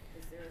like that?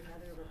 Is there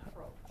another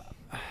approach?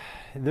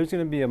 There's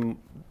going to be a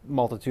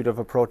multitude of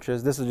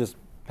approaches. This is just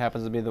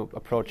happens to be the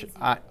approach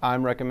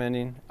I'm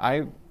recommending.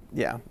 I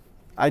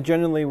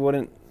generally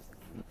wouldn't.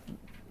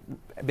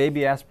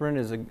 Baby aspirin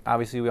is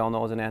obviously we all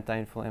know is an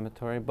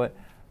anti-inflammatory, but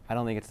I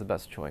don't think it's the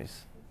best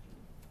choice.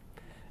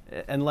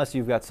 Unless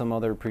you've got some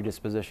other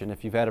predisposition.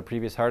 If you've had a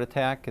previous heart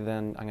attack,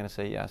 then I'm going to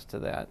say yes to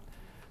that.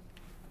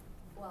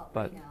 Well,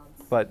 But right now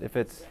but if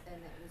it's,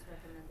 and it was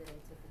recommended I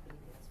take the baby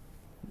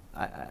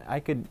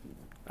aspirin.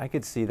 I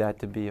could see that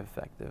to be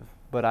effective.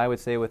 But I would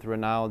say with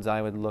Raynaud's,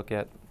 I would look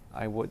at,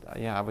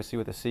 obviously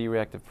with a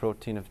C-reactive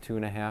protein of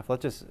 2.5.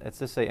 Let's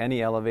just say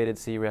any elevated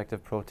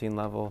C-reactive protein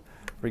level,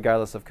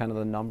 regardless of kind of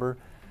the number,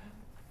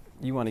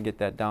 you want to get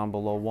that down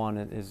below 1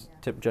 is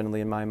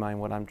generally in my mind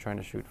what I'm trying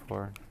to shoot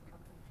for.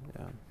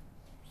 Yeah.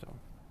 So.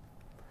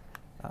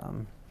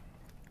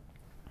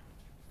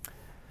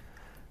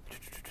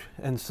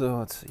 And so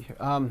let's see here.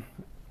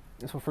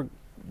 So for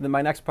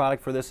my next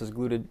product for this is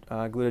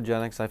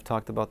glutagenics. I've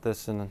talked about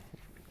this in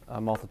a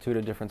multitude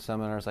of different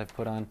seminars I've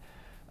put on.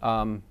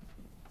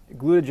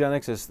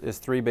 Glutagenics is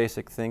 3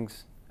 basic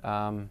things.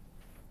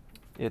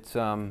 It's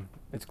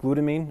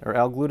glutamine or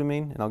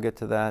L-glutamine, and I'll get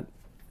to that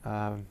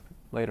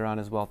later on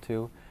as well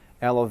too,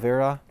 aloe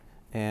vera,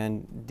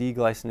 and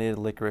deglycinated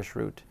licorice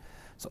root.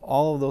 So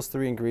all of those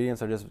 3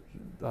 ingredients are just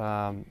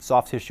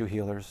soft tissue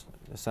healers,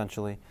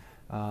 essentially.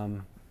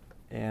 And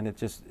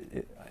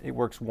it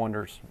works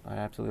wonders. I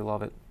absolutely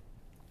love it.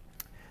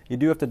 You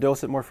do have to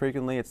dose it more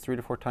frequently. It's 3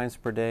 to 4 times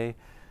per day.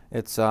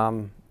 It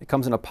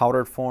comes in a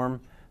powdered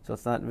form, so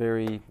it's not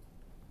very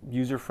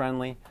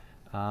user-friendly.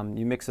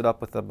 You mix it up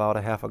with about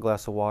a half a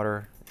glass of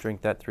water,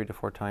 drink that 3 to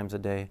 4 times a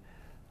day,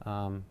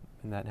 and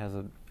that has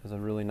a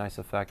really nice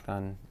effect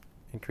on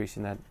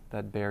increasing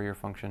that barrier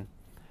function.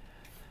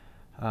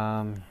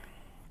 And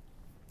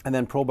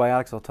then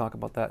probiotics, I'll talk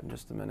about that in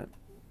just a minute.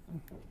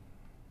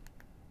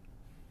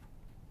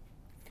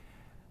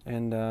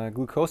 And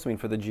glucosamine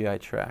for the GI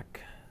tract.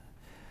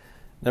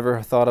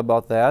 Never thought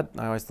about that.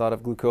 I always thought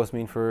of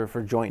glucosamine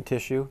for joint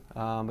tissue,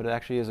 but it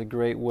actually is a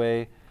great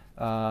way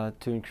to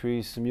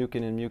increase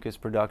mucin and mucus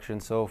production.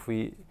 So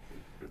a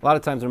lot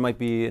of times there might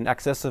be an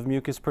excess of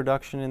mucus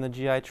production in the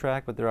GI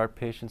tract, but there are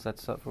patients that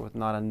suffer with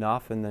not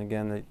enough, and then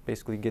again it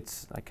basically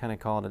gets, I kind of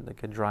call it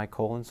like a dry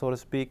colon, so to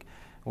speak,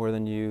 where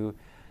then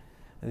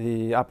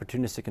the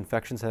opportunistic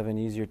infections have an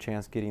easier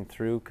chance getting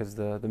through because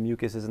the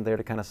mucus isn't there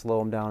to kind of slow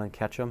them down and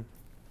catch them.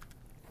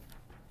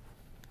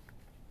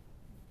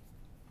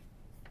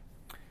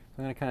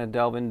 I'm going to kind of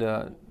delve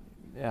into,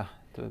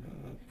 to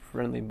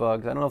friendly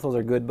bugs. I don't know if those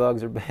are good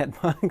bugs or bad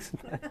bugs.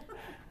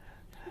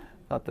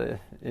 Thought the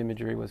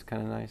imagery was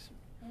kind of nice.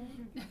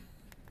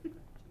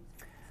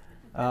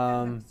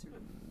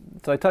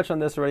 So I touched on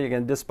this already.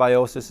 Again,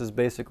 dysbiosis is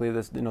basically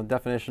this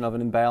definition of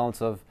an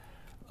imbalance of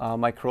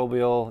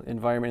microbial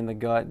environment in the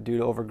gut due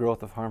to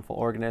overgrowth of harmful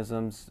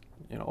organisms,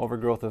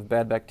 overgrowth of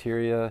bad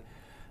bacteria,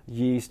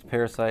 yeast,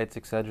 parasites,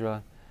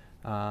 etc.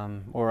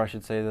 Or I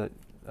should say that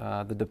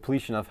the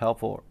depletion of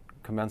helpful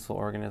commensal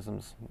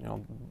organisms,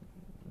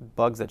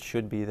 bugs that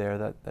should be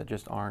there that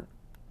just aren't.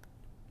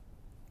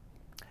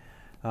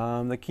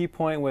 The key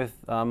point with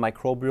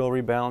microbial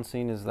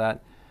rebalancing is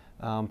that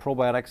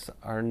probiotics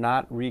are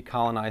not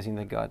recolonizing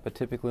the gut, but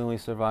typically only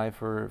survive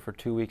for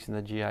 2 weeks in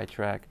the GI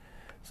tract.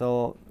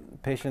 So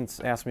patients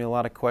ask me a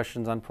lot of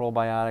questions on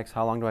probiotics.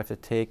 How long do I have to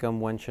take them?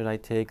 When should I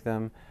take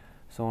them?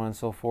 So on and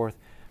so forth.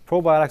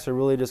 Probiotics are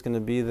really just going to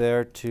be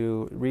there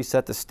to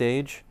reset the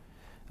stage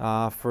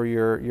for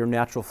your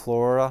natural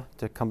flora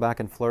to come back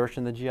and flourish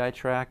in the GI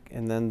tract,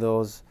 and then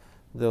those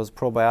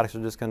probiotics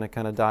are just going to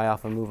kind of die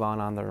off and move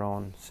on their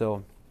own.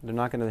 So they're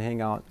not going to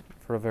hang out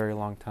for a very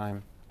long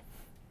time.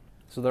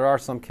 So there are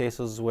some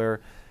cases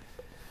where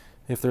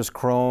if there's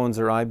Crohn's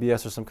or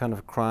IBS or some kind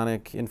of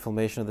chronic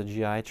inflammation of the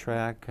GI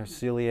tract or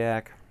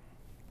celiac,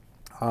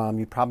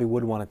 you probably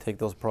would want to take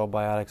those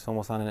probiotics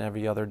almost on an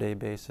every other day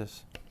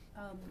basis.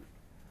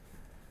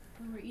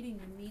 When we're eating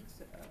the meats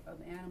of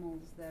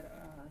animals that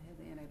have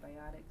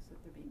antibiotics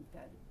that they're being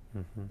fed,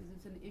 is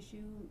this an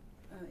issue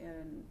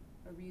and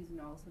a reason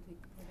to also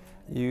take the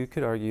probiotics? You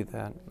could argue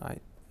that. I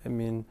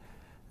mean,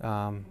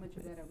 how much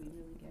of that are we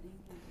really getting?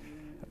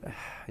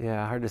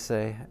 Yeah, hard to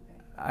say.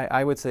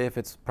 I would say if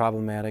it's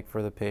problematic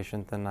for the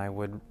patient, then I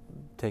would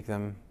take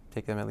them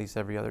at least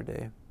every other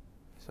day.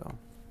 So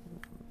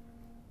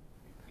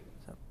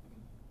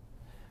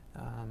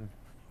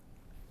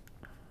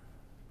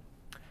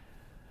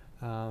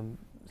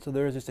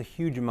there is just a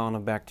huge amount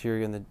of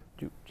bacteria in the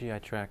GI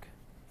tract.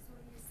 So are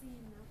you saying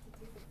not to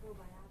take a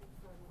probiotic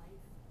for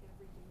life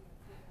every day?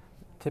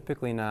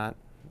 Typically not,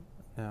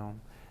 no.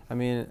 I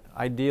mean,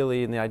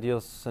 ideally, in the ideal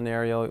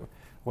scenario,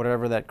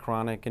 whatever that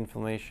chronic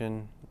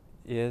inflammation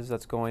is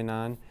that's going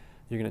on,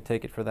 you're going to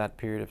take it for that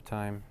period of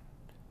time.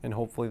 And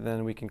hopefully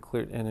then we can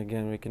clear, and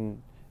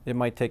again, it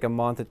might take a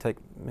month,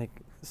 make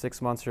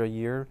 6 months or a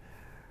year.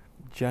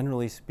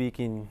 Generally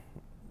speaking,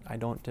 I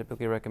don't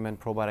typically recommend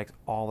probiotics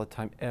all the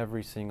time,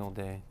 every single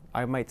day.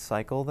 I might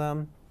cycle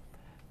them,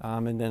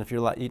 and then if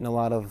you're eating a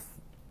lot of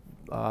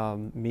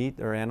meat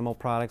or animal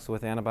products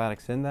with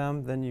antibiotics in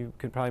them, then you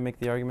could probably make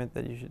the argument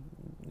that you should,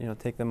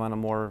 take them on a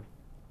more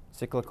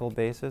cyclical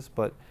basis.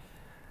 But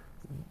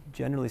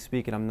generally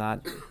speaking, I'm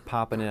not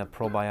popping in a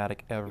probiotic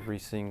every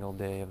single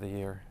day of the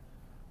year.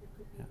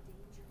 Yeah.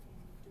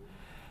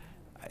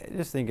 I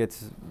just think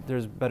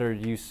there's better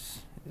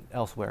use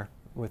elsewhere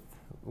with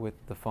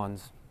the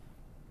funds.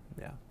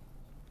 Yeah.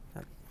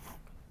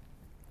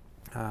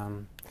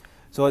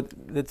 So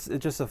it's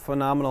just a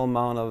phenomenal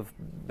amount of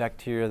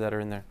bacteria that are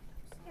in there.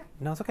 Yeah.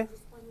 No, it's okay. I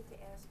just wanted to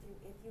ask you,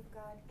 if you've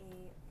got a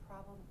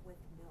problem with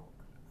milk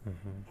and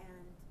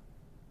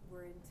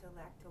we're into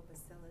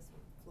lactobacillus,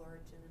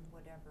 Florigen, and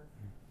whatever,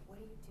 what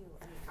do you do?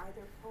 I mean, are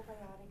there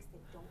probiotics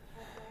that don't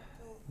have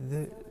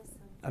lactobacillus?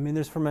 I mean,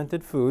 there's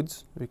fermented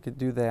foods. We could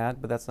do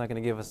that, but that's not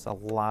going to give us a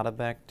lot of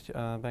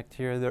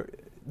bacteria.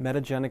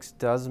 Metagenics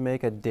does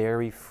make a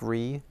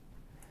dairy-free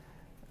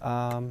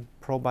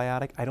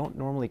probiotic. I don't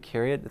normally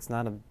carry it. It's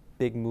not a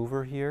big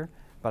mover here,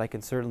 but I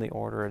can certainly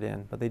order it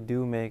in. But they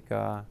do make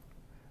a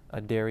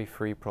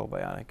dairy-free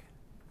probiotic.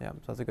 Yeah, so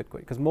that's a good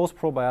question. Because most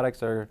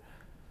probiotics are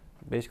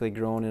basically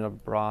grown in a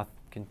broth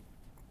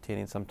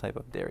containing some type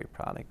of dairy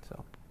product.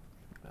 So,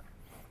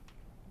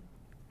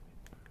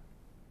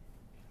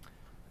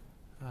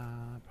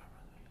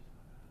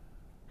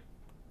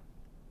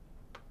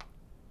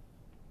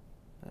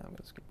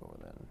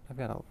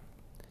 got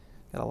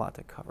a lot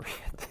to cover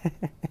yet.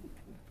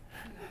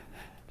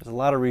 There's a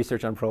lot of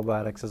research on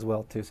probiotics as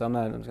well too, so I'm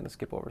just going to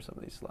skip over some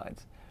of these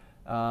slides.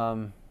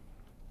 I'm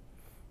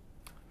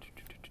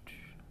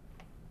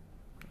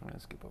going to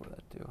skip over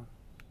that too,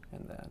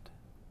 and that.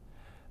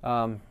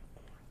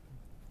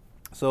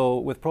 So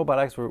with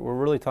probiotics, we're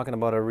really talking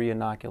about a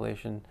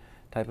re-inoculation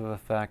type of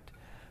effect.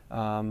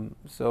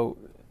 So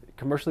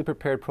commercially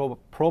prepared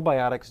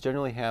probiotics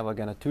generally have,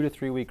 again, a 2 to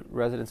 3 week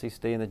residency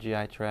stay in the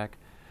GI tract.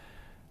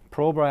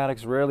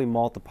 Probiotics rarely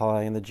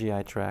multiply in the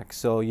GI tract,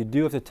 so you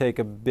do have to take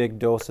a big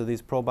dose of these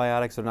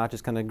probiotics. They're not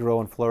just going to grow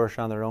and flourish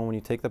on their own when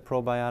you take the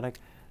probiotic.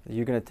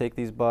 You're going to take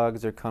these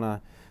bugs, they're going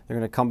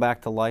to come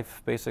back to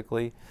life,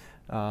 basically.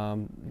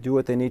 Do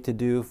what they need to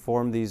do,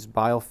 form these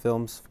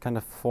biofilms, kind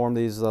of form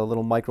these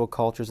little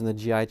microcultures in the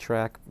GI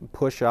tract,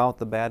 push out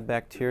the bad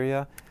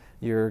bacteria.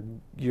 Your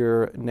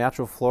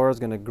natural flora is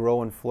going to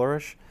grow and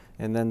flourish,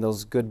 and then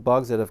those good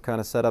bugs that have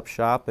kind of set up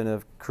shop and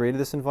have created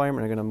this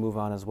environment are going to move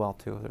on as well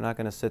too. They're not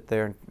going to sit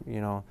there and,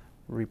 you know,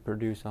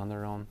 reproduce on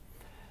their own.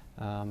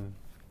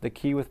 The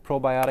key with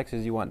probiotics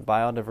is you want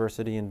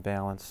biodiversity and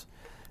balance.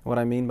 What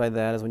I mean by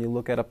that is when you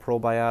look at a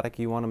probiotic,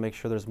 you want to make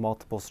sure there's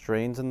multiple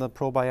strains in the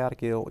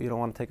probiotic. You don't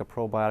want to take a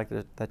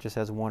probiotic that just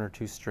has 1 or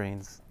 2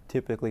 strains,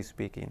 typically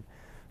speaking.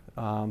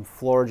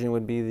 Floragen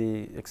would be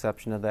the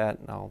exception to that.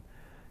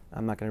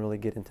 I'm not going to really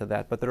get into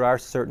that, but there are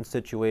certain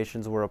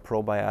situations where a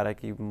probiotic,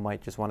 you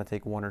might just want to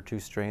take 1 or 2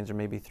 strains or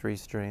maybe 3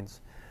 strains.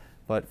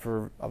 But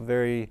for a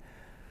very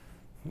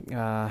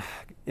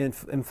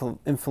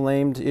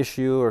inflamed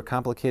issue or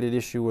complicated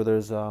issue where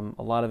there's a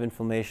lot of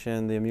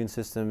inflammation, the immune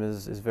system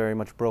is very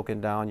much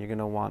broken down, you're going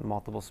to want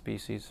multiple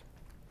species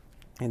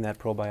in that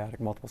probiotic,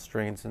 multiple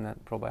strains in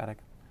that probiotic.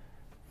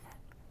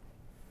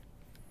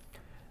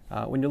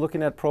 When you're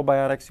looking at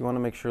probiotics, you want to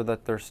make sure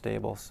that they're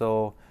stable.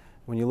 So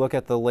when you look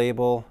at the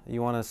label,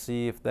 you want to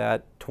see if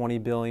that 20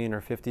 billion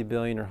or 50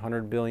 billion or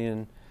 100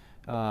 billion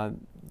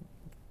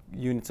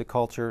units of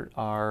culture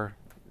are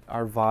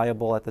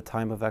viable at the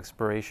time of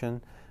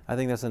expiration. I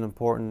think that's an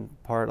important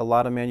part. A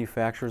lot of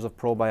manufacturers of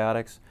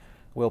probiotics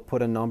will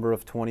put a number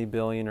of 20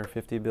 billion or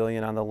 50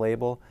 billion on the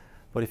label,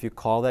 but if you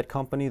call that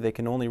company, they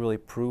can only really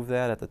prove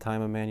that at the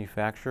time of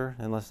manufacture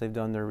unless they've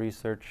done their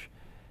research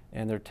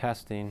and their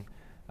testing.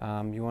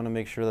 You want to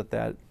make sure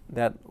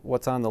that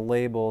what's on the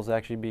label is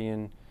actually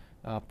being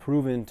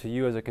proven to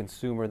you as a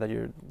consumer, that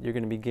you're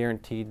going to be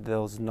guaranteed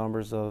those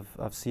numbers of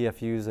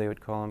CFUs, they would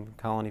call them,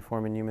 colony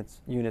forming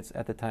units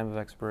at the time of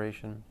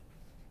expiration.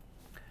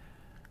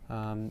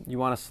 You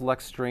want to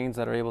select strains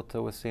that are able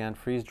to withstand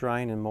freeze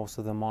drying, and most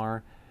of them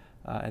are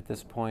at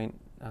this point.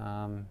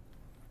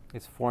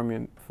 It's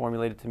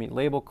formulated to meet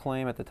label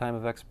claim at the time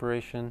of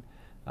expiration.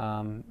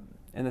 And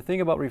the thing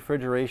about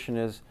refrigeration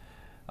is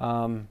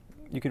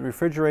you can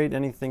refrigerate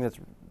anything that's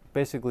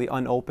basically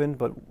unopened,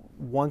 but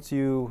once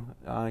you,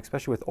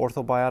 especially with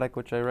orthobiotic,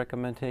 which I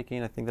recommend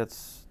taking, I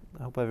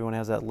hope everyone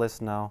has that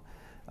list now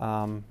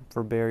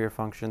for barrier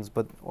functions,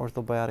 but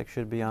orthobiotic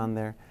should be on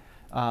there.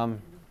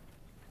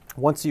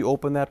 Once you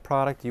open that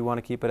product, you want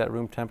to keep it at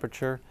room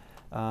temperature.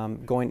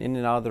 Going in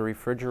and out of the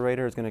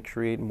refrigerator is going to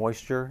create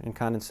moisture and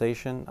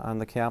condensation on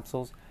the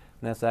capsules,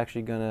 and that's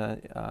actually going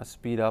to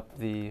speed up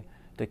the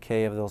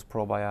decay of those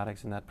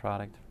probiotics in that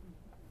product.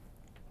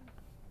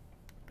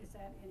 Is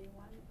that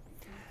anyone?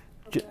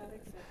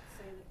 Probiotics that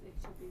say that it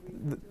should be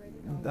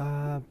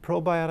refrigerated?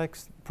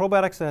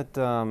 Probiotics that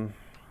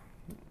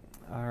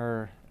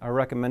are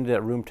recommended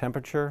at room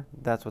temperature,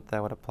 that's what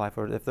that would apply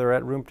for. If they're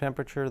at room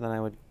temperature, then I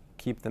would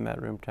keep them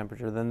at room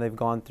temperature. Then they've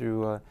gone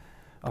through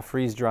a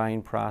freeze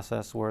drying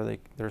process where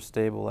they're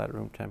stable at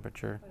room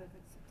temperature. But if it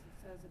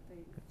says that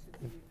it should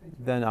be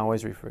refrigerated? Then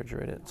always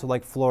refrigerate it. So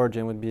like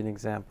Floragen would be an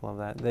example of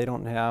that. They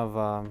don't have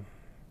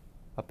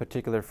a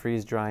particular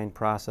freeze drying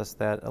process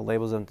that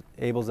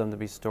enables them to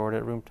be stored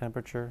at room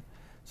temperature.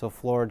 So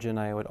Floragen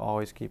I would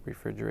always keep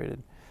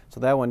refrigerated.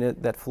 So that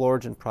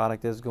Floragen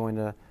product is going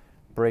to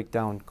break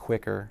down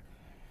quicker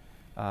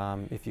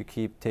if you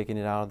keep taking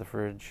it out of the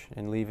fridge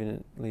and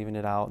leaving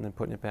it out and then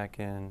putting it back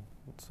in and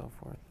so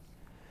forth.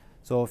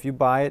 So if you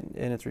buy it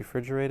and it's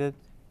refrigerated,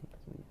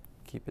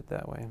 keep it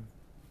that way.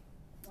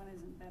 One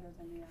isn't better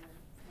than the other,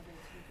 whether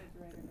it's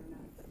refrigerated or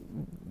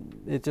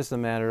not. It's just a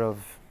matter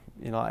of,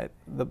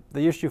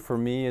 the issue for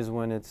me is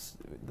when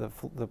the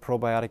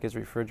probiotic is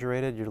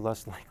refrigerated, you're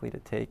less likely to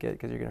take it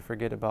because you're going to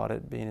forget about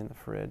it being in the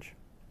fridge.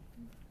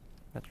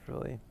 That's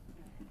really,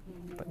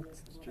 but,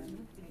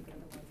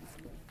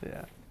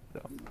 yeah.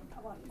 So.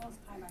 Well, most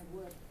time I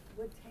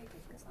would take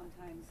it, but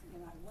sometimes,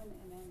 I wouldn't,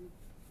 and then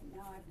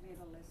now I've made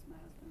a list, my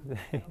husband and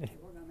I said, okay,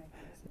 we're going to make a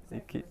list. You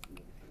Exact keep- person,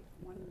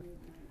 one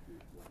midnight,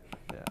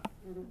 whatever. Yeah.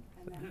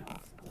 And that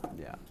helps.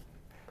 Yeah.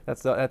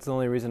 That's the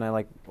only reason I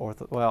like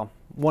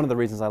one of the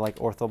reasons I like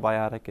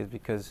orthobiotic is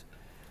because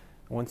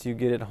once you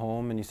get it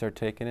home and you start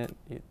taking it,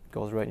 it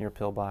goes right in your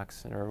pill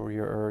box or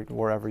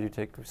wherever you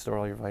store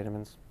all your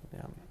vitamins.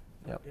 Yeah.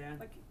 Yep.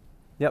 Dan,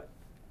 Yep.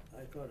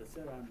 I thought it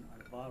said on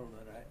a bottle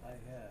that I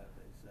have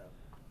is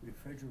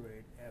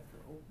refrigerate after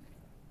opening.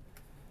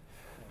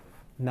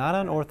 Not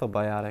on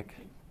orthobiotic.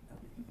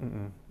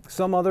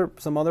 Some other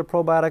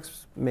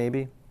probiotics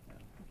maybe,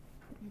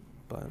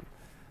 but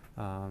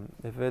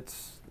if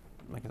it's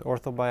like an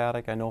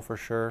orthobiotic, I know for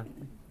sure,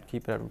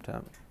 keep it at room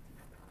temp.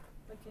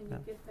 But can you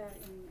get that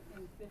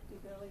in 50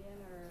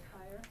 billion or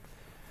higher?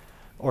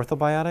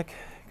 Orthobiotic,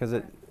 because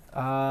it,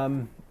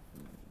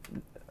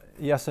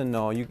 yes and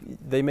no.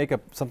 They make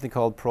something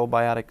called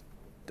probiotic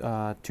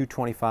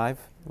 225,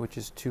 which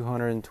is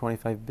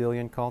 225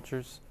 billion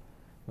cultures,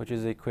 which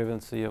is the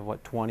equivalency of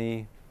what,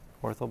 20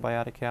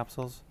 orthobiotic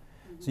capsules.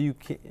 So you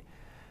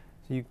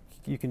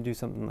can do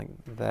something like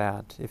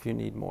that if you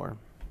need more.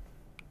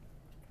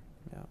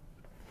 Yeah.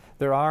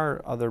 There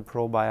are other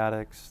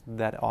probiotics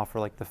that offer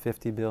like the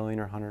 50 billion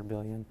or 100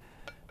 billion.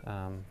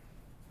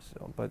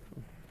 But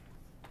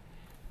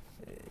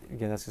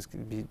again, that's just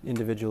going to be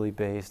individually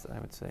based, I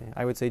would say.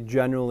 I would say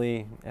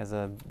generally, as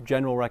a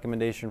general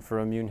recommendation for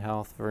immune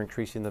health, for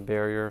increasing the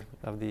barrier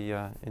of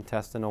the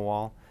intestinal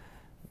wall,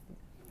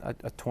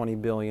 a 20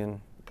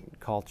 billion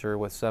culture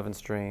with 7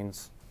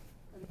 strains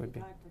would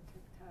be.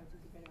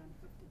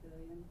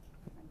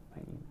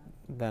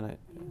 Then it.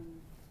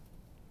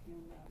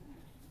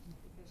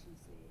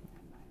 Deficiency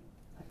and my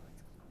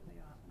thyroid's completely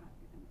off. Not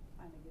even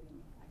finally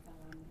getting. I fell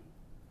on the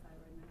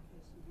thyroid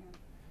medication here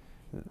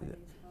 5 days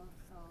ago.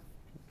 So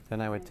Then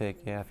I would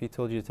take, yeah, if he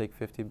told you to take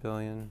 50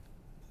 billion,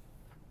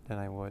 then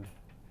I would.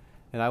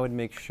 And I would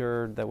make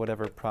sure that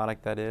whatever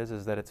product that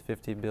is that it's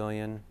 50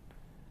 billion,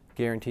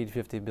 guaranteed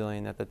 50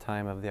 billion at the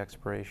time of the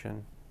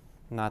expiration,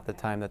 not the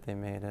time that they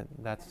made it.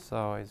 That's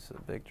always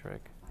a big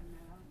trick. find that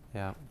out.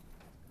 Yeah.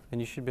 And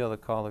you should be able to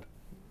call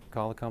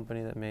the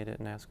company that made it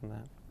and ask them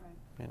that. Right.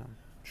 You know,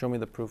 show me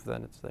the proof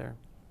that it's there.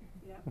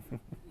 Yeah.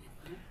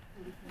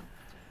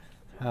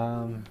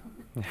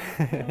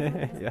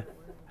 Yeah.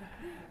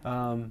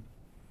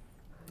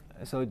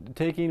 So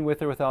taking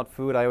with or without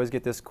food, I always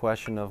get this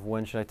question of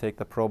when should I take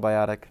the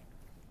probiotic?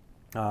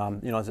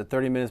 You know, is it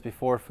 30 minutes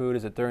before food?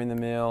 Is it during the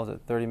meal? Is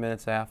it 30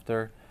 minutes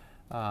after?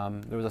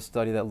 There was a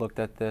study that looked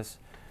at this.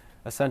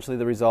 Essentially,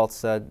 the results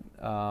said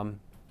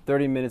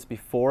 30 minutes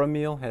before a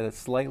meal had a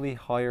slightly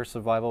higher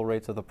survival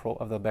rates of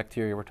the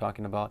bacteria we're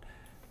talking about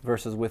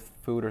versus with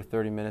food, or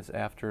 30 minutes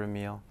after a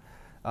meal.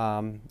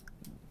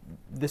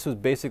 This was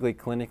basically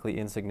clinically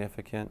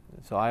insignificant.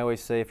 So I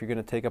always say, if you're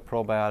going to take a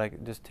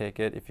probiotic, just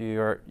take it. If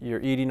you're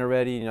eating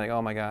already and you're like,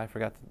 oh my God, I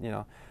forgot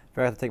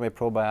to take my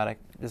probiotic,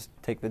 just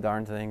take the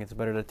darn thing. It's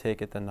better to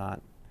take it than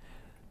not.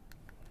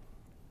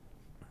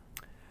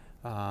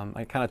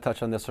 I kind of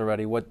touched on this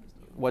already.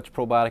 Which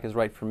probiotic is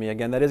right for me?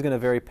 Again, that is going to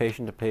vary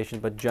patient to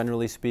patient, but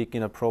generally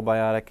speaking, a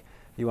probiotic,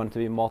 you want it to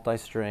be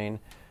multi-strain.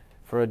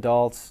 For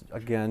adults,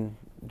 again,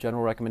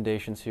 general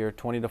recommendations here,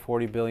 20 to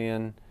 40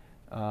 billion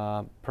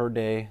per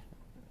day,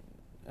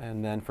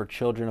 and then for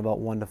children, about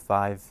 1 to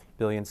 5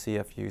 billion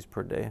CFUs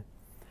per day.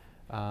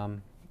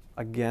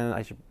 Again,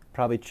 I should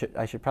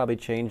probably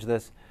change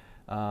this.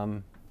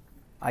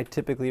 I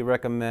typically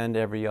recommend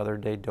every other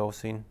day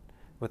dosing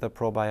with a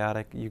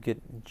probiotic. You get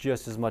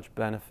just as much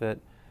benefit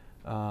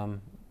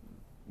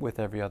with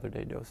every other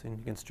day dosing.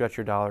 You can stretch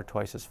your dollar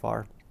twice as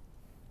far,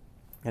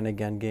 and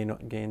again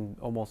gain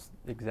almost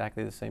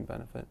exactly the same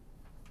benefit.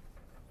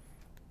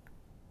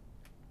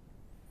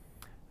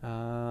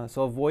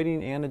 So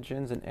avoiding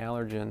antigens and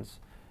allergens.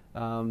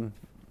 I don't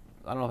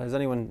know, has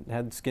anyone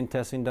had skin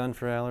testing done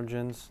for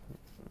allergens?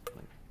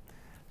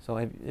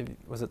 So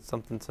was it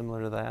something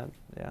similar to that?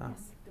 Yeah.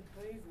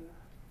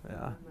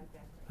 Yeah.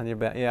 On your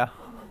back, yeah.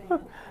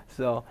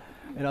 So,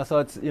 so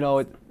it's,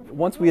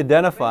 once we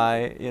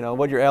identify,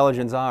 what your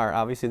allergens are,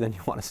 obviously then you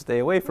want to stay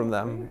away from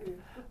them.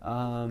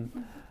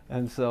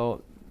 And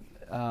so,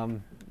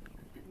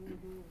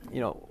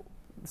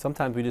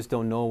 sometimes we just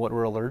don't know what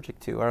we're allergic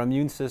to. Our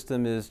immune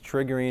system is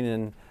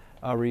triggering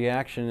a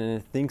reaction, and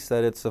it thinks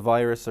that it's a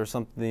virus or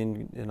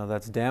something,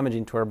 that's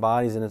damaging to our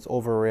bodies, and it's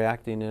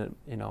overreacting.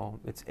 And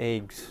it's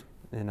eggs.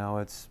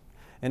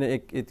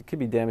 It could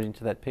be damaging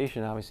to that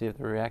patient, obviously, if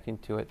they're reacting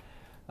to it.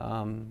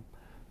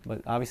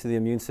 But obviously, the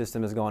immune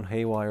system is going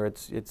haywire.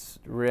 It's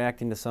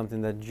reacting to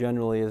something that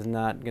generally is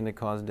not going to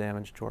cause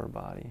damage to our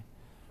body.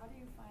 How do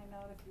you find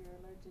out if you're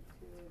allergic to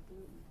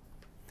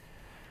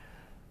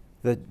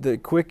gluten? The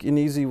quick and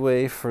easy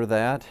way for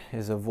that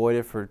is avoid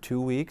it for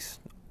 2 weeks,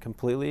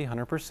 completely,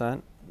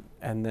 100%,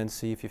 and then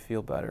see if you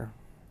feel better.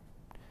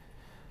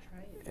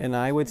 Try it. And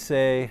I would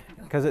say,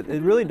 because it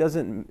really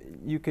doesn't,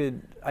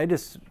 I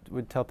just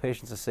would tell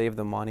patients to save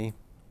the money.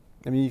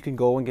 I mean, you can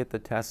go and get the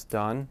test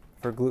done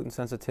for gluten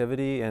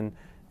sensitivity, and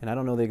I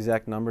don't know the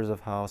exact numbers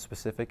of how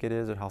specific it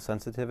is or how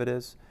sensitive it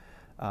is.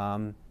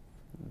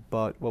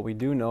 But what we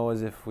do know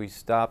is if we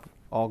stop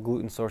all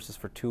gluten sources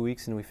for 2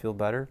 weeks and we feel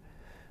better,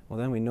 well,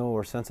 then we know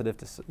we're sensitive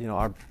to,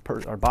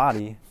 our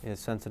body is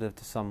sensitive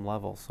to some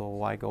level, so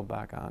why go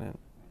back on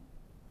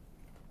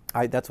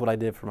it? That's what I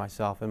did for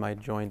myself, and my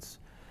joints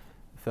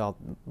felt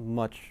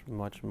much,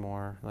 much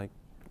more like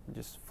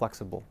just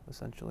flexible,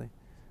 essentially.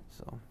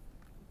 So,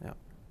 yeah.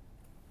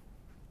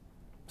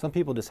 Some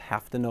people just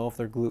have to know if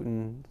they're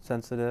gluten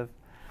sensitive.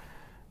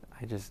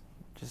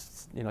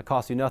 just, it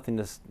costs you nothing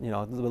to,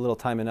 a little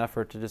time and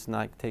effort to just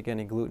not take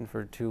any gluten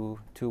for two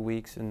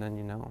weeks, and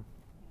then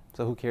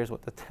So who cares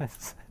what the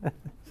test says?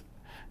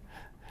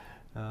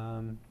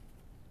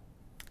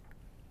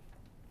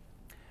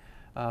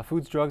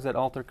 Foods, drugs that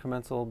alter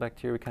commensal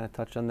bacteria, we kind of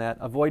touched on that.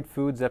 Avoid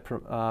foods that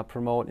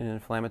promote an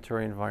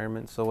inflammatory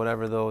environment. So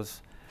whatever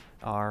those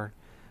are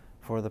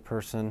for the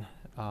person,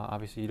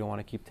 obviously you don't want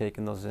to keep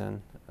taking those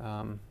in.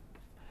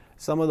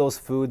 Some of those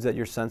foods that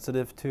you're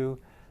sensitive to,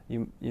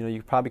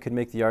 you probably could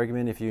make the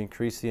argument if you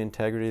increase the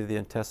integrity of the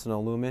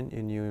intestinal lumen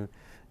and you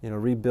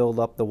rebuild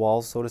up the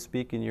walls, so to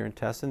speak, in your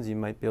intestines, you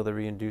might be able to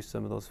reinduce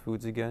some of those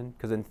foods again.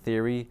 Because in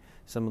theory,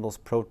 some of those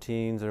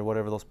proteins or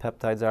whatever those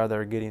peptides are that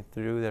are getting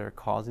through that are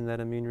causing that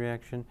immune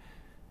reaction,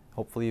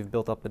 hopefully you've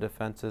built up the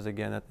defenses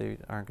again that they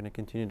aren't going to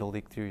continue to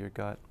leak through your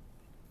gut.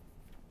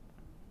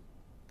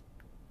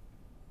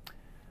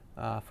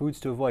 Foods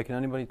to avoid. Can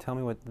anybody tell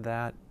me what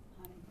that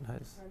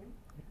is?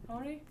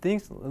 Honey?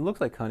 It looks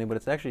like honey, but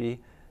it's actually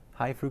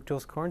high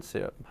fructose corn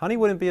syrup. Honey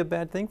wouldn't be a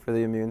bad thing for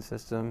the immune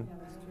system.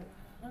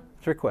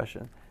 Trick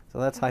question. So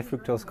that's high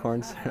fructose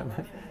corn syrup.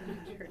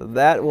 So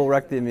that will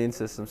wreck the immune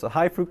system. So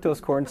high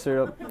fructose corn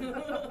syrup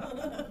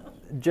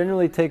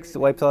generally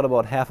wipes out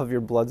about half of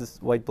your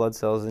white blood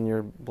cells in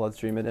your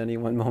bloodstream at any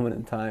one moment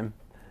in time.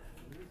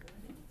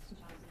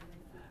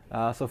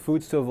 So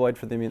foods to avoid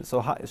for the immune.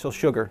 So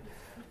sugar.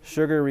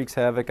 Sugar wreaks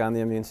havoc on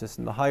the immune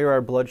system. The higher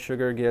our blood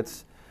sugar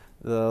gets,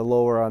 the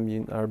lower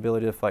our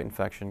ability to fight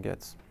infection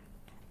gets.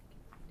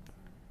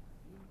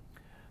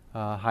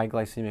 High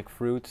glycemic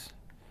fruits.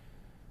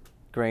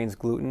 Grains,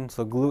 gluten.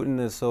 So gluten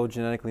is so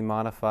genetically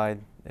modified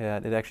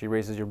that it actually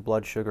raises your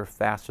blood sugar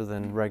faster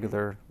than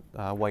regular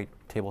white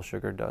table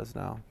sugar does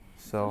now.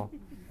 So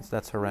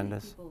that's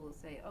horrendous. People will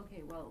say,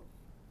 okay, well,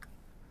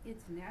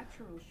 it's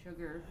natural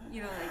sugar,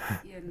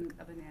 like in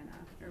a banana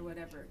or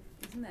whatever.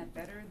 Isn't that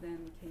better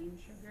than cane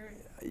sugar?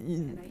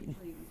 And I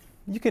usually...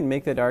 You can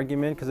make that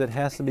argument because it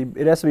has to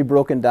be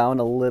broken down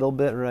a little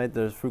bit, right?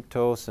 There's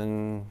fructose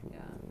and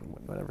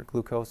whatever,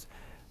 glucose,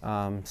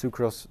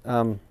 sucrose.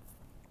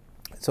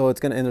 So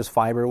it's and there's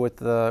fiber with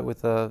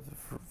the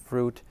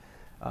fruit,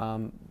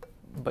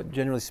 but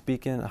generally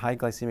speaking, high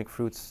glycemic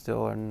fruits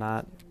still are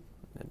not,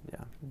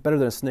 better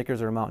than a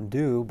Snickers or a Mountain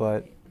Dew,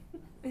 but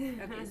Okay,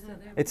 so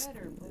they're it's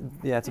better.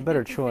 it's a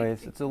better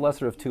choice. It's a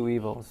lesser of two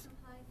evils.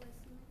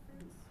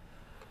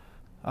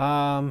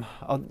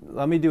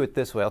 Let me do it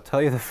this way. I'll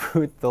tell you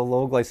the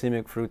low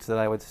glycemic fruits that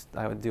I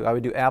would do. I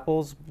would do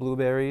apples,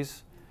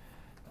 blueberries,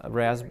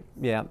 raspberry.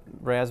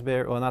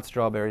 Well, not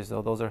strawberries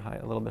though. Those are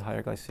a little bit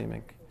higher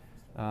glycemic.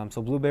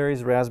 So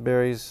blueberries,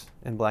 raspberries,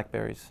 and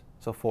blackberries.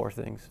 So 4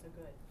 things. They're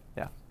good.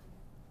 Yeah.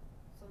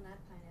 So not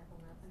pineapple,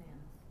 not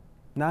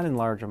bananas. Not in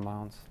large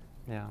amounts.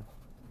 Yeah.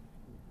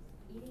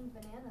 Eating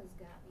bananas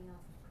got me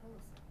off of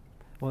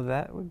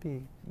Prilosec. Well,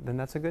 then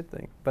that's a good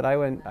thing. But I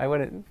wouldn't.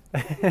 Trading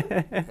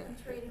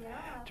it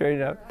out. Trade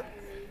it out. for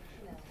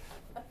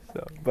other,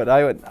 So, but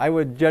I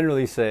would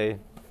generally say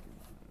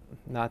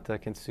not to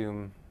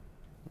consume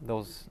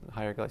those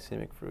higher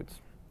glycemic fruits.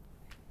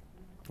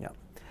 Yeah.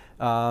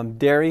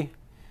 Dairy.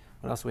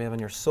 What else do we have in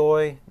here?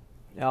 Soy,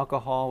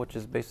 alcohol, which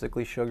is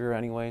basically sugar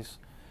anyways.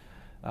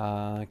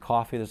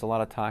 Coffee. There's a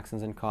lot of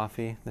toxins in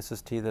coffee. This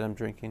is tea that I'm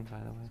drinking, by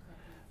the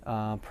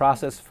way.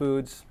 Processed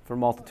foods for a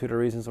multitude of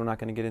reasons we're not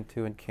going to get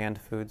into, and canned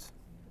foods.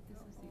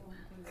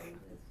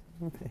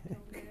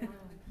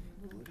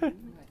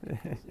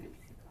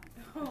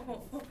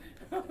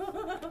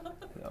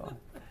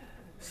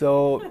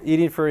 So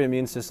eating for your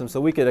immune system. So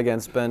we could again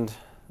spend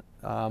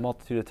a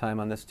multitude of time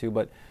on this too,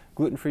 but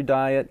gluten-free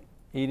diet,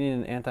 eating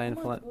an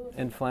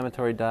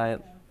anti-inflammatory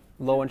diet,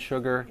 low in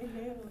sugar,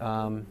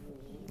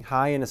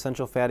 high in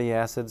essential fatty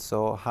acids,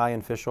 so high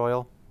in fish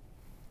oil.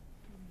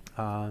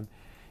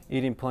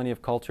 Eating plenty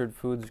of cultured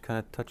foods, kind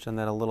of touched on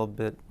that a little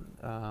bit.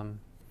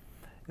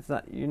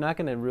 You're not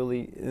going to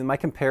really, in my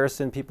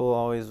comparison, people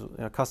always,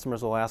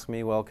 customers will ask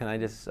me, well, can I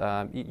just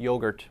eat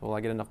yogurt? Will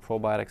I get enough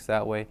probiotics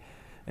that way?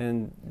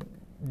 And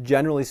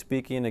generally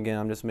speaking, again,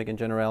 I'm just making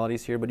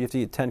generalities here, but you have to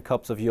eat 10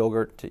 cups of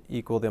yogurt to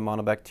equal the amount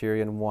of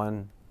bacteria in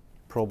 1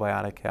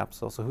 probiotic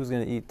capsule. So who's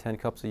going to eat 10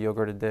 cups of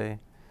yogurt a day?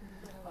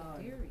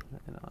 Dairy.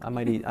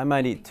 I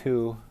might eat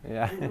 2,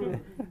 yeah.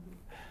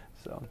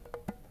 So.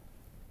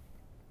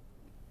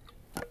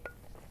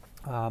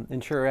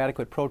 Ensure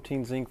adequate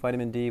protein, zinc,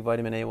 vitamin D,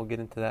 vitamin A. We'll get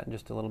into that in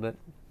just a little bit.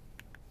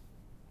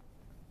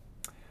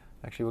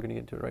 Actually, we're going to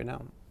get into it right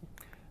now.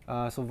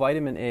 So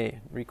vitamin A,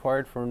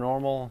 required for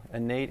normal,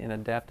 innate, and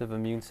adaptive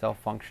immune cell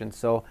function.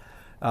 So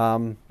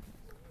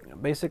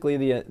basically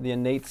the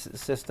innate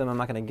system, I'm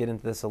not going to get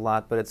into this a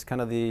lot, but it's kind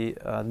of the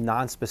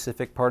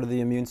non-specific part of the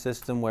immune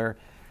system where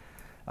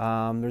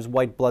there's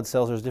white blood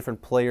cells, there's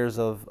different players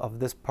of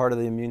this part of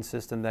the immune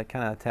system that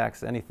kind of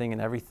attacks anything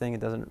and everything. It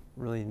doesn't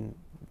really,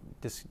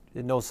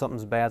 it knows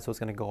something's bad, so it's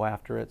going to go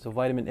after it. So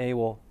vitamin A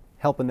will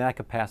help in that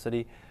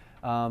capacity.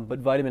 But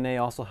vitamin A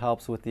also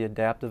helps with the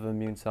adaptive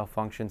immune cell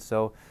function.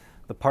 So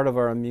the part of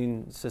our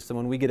immune system,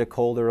 when we get a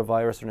cold or a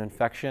virus or an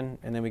infection,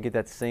 and then we get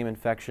that same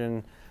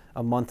infection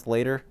a month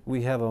later,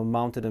 we have a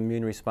mounted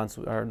immune response.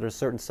 There's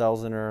certain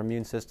cells in our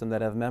immune system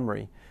that have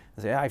memory.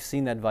 They say, "Yeah, I've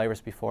seen that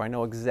virus before. I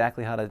know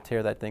exactly how to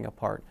tear that thing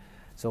apart."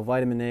 So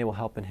vitamin A will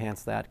help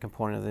enhance that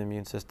component of the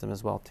immune system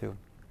as well too.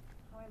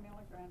 How many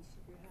milligrams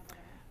do you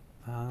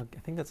have of that?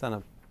 I think that's on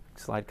a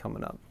slide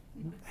coming up.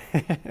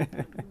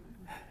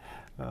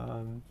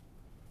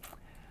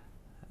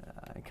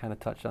 I kind of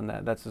touched on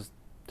that. That's just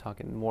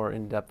talking more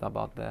in depth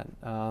about that.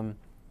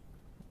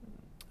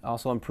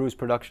 Also improves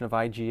production of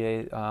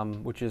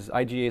IgA, which is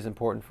IgA is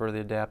important for the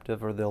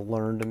adaptive or the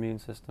learned immune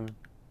system.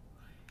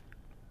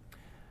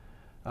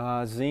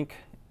 Zinc,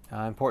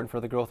 important for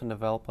the growth and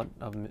development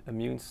of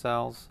immune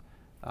cells.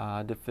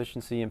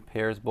 Deficiency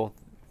impairs both,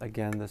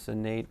 again, this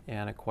innate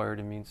and acquired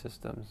immune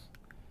systems.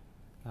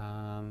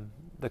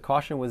 The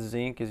caution with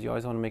zinc is you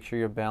always want to make sure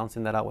you're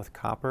balancing that out with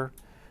copper.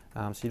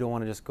 So you don't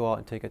want to just go out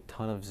and take a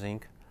ton of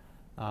zinc.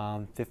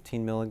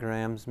 15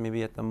 milligrams,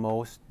 maybe at the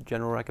most,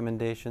 general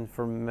recommendation.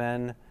 For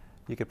men,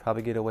 you could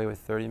probably get away with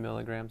 30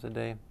 milligrams a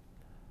day.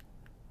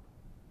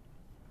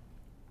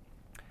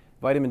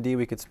 Vitamin D,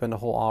 we could spend a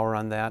whole hour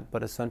on that,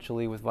 but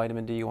essentially with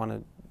vitamin D, you want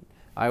to,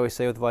 I always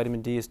say with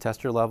vitamin D is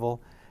test your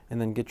level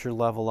and then get your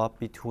level up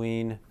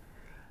between,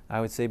 I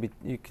would say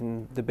you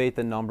can debate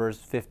the numbers,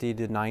 50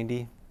 to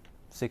 90,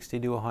 60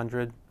 to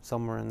 100,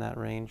 somewhere in that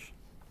range.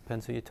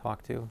 Depends who you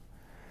talk to.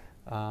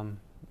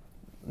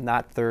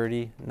 Not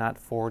 30, not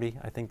 40.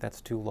 I think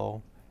that's too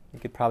low. You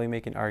could probably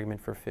make an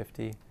argument for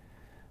 50.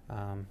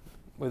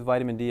 With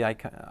vitamin D, I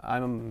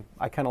kind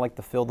of like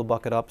to fill the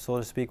bucket up, so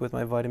to speak, with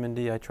my vitamin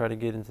D. I try to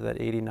get into that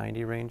 80,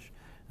 90 range.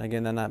 And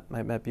again, that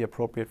might be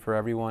appropriate for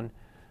everyone.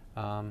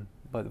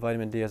 But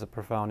vitamin D has a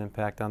profound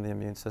impact on the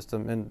immune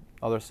system and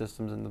other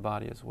systems in the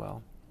body as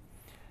well.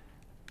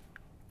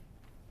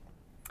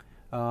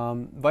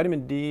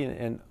 Vitamin D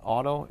and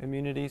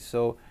autoimmunity.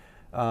 So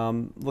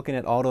looking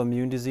at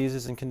autoimmune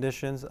diseases and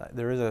conditions,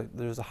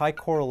 there's a high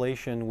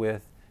correlation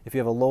with, if you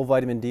have a low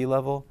vitamin D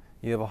level,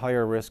 you have a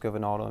higher risk of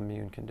an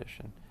autoimmune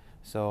condition.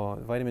 So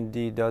vitamin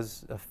D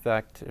does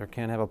affect or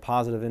can have a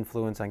positive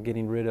influence on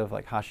getting rid of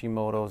like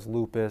Hashimoto's,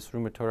 lupus,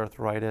 rheumatoid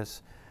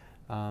arthritis,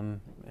 and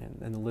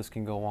the list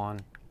can go on.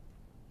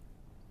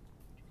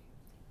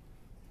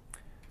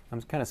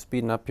 I'm kind of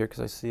speeding up here because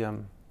I see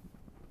I'm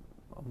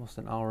almost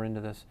an hour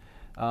into this.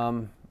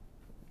 So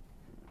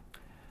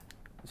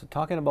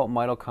talking about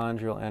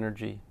mitochondrial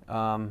energy,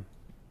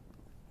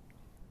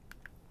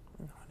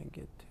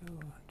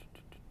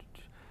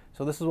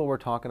 so this is what we're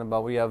talking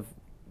about. We have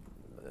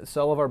a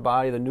cell of our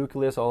body, the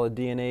nucleus, all the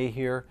DNA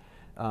here.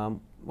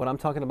 What I'm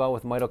talking about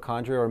with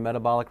mitochondria or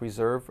metabolic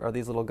reserve are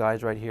these little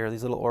guys right here,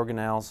 these little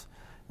organelles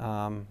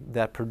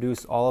that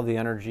produce all of the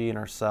energy in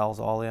our cells,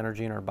 all the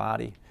energy in our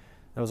body.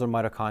 Those are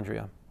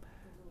mitochondria.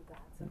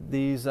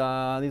 These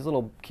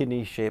little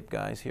kidney-shaped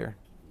guys here.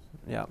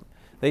 Yeah,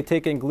 they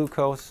take in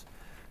glucose,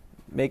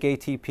 make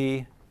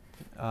ATP,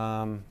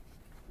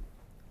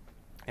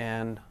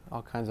 and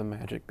all kinds of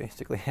magic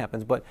basically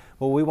happens. But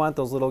what we want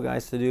those little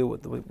guys to do,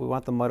 what we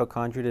want the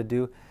mitochondria to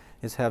do,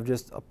 is have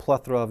just a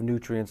plethora of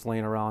nutrients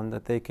laying around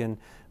that they can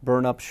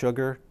burn up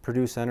sugar,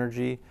 produce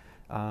energy,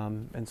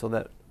 and so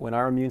that when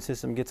our immune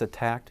system gets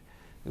attacked,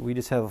 we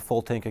just have a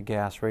full tank of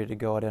gas ready to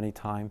go at any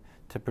time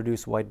to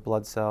produce white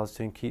blood cells,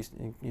 to increase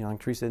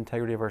the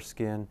integrity of our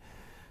skin,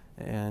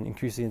 and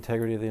increase the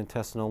integrity of the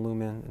intestinal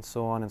lumen, and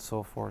so on and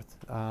so forth.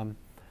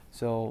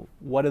 So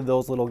what do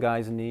those little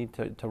guys need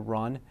to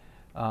run?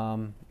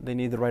 They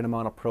need the right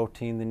amount of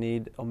protein. They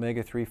need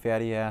omega-3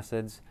 fatty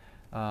acids.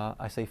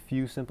 I say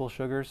few simple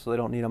sugars, so they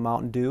don't need a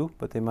Mountain Dew,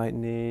 but they might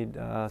need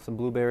some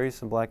blueberries,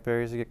 some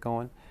blackberries to get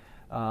going.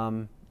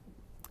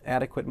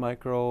 Adequate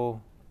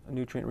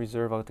micronutrient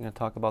reserve, I'm going to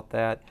talk about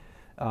that.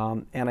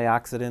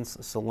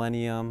 Antioxidants,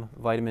 selenium,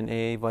 vitamin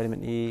A,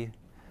 vitamin E,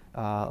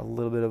 a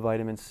little bit of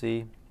vitamin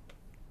C.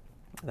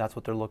 That's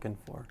what they're looking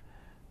for.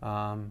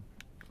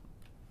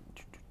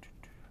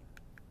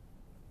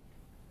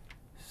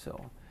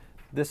 So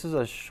this is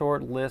a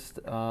short list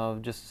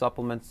of just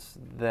supplements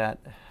that,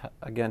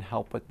 again,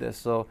 help with this.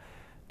 So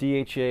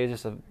DHA is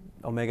just an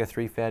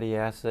omega-3 fatty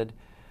acid.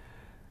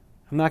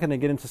 I'm not going to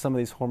get into some of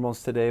these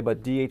hormones today,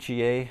 but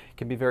DHEA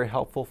can be very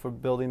helpful for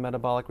building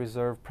metabolic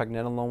reserve.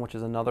 Pregnenolone, which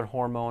is another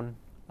hormone.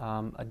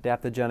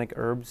 Adaptogenic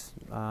herbs.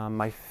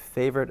 My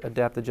favorite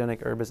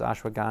adaptogenic herb is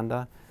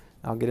ashwagandha.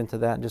 I'll get into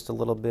that in just a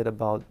little bit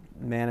about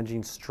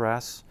managing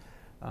stress.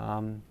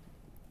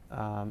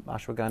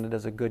 Ashwagandha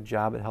does a good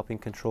job at helping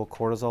control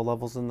cortisol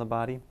levels in the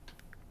body.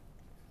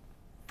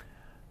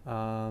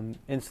 Insulin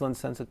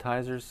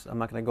sensitizers, I'm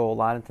not going to go a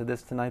lot into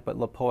this tonight, but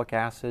lipoic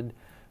acid,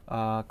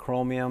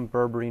 chromium,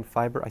 berberine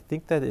fiber. I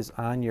think that is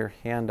on your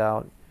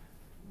handout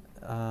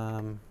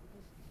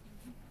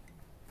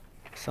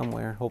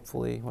somewhere,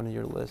 hopefully, one of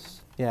your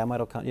lists. Yeah,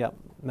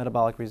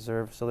 metabolic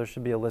reserve. So there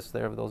should be a list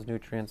there of those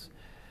nutrients.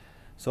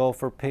 So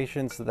for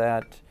patients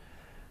that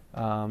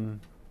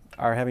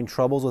are having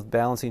troubles with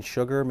balancing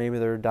sugar, maybe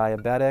they're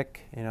diabetic,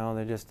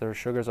 their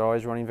sugars are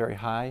always running very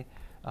high,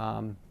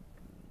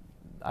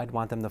 I'd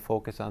want them to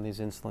focus on these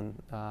insulin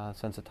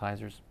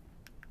sensitizers.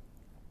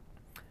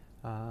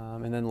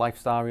 And then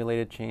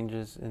lifestyle-related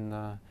changes in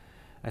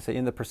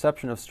the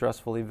perception of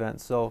stressful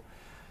events. So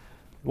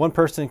one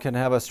person can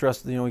have a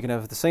stress, we can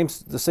have the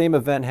same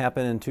event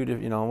happen in two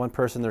different, one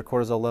person, their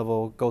cortisol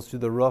level goes through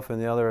the roof,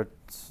 and the other,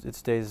 it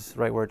stays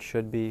right where it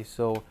should be.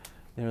 So,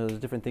 there's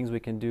different things we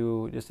can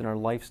do just in our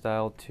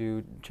lifestyle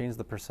to change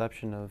the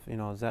perception of,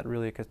 is that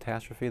really a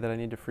catastrophe that I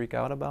need to freak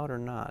out about or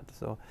not?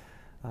 So,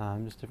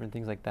 just different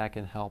things like that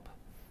can help.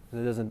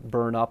 It doesn't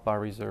burn up our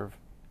reserve.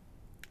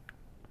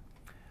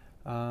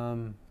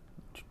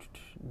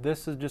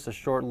 This is just a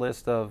short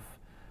list of,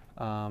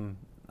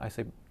 I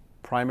say,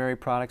 primary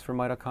products for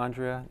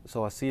mitochondria.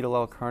 So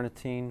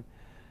acetyl-L-carnitine,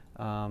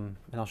 and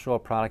I'll show a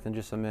product in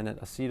just a minute.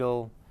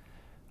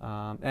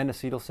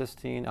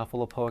 N-acetylcysteine,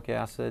 alpha-lipoic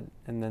acid,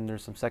 and then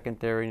there's some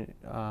secondary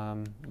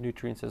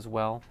nutrients as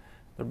well.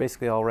 They're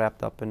basically all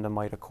wrapped up into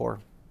MitoCore.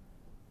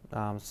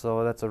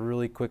 So that's a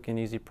really quick and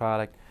easy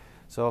product.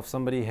 So if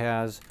somebody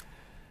has,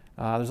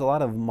 there's a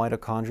lot of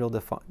mitochondrial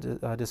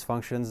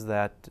dysfunctions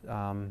that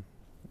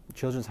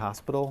Children's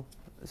Hospital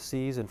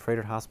sees and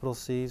Froedtert Hospital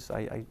sees.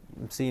 I'm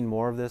seeing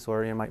more of this,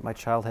 or my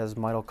child has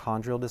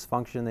mitochondrial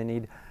dysfunction. They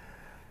need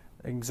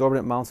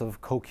exorbitant amounts of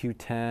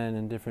CoQ10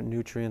 and different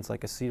nutrients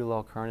like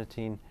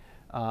acetyl-L-carnitine.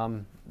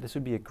 This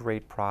would be a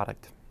great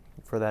product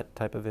for that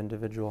type of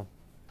individual.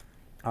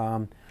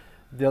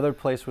 The other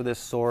place where this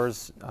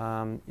soars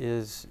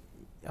is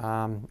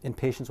in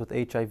patients with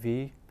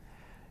HIV.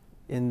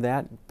 In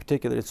that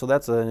particular, so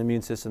that's an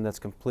immune system that's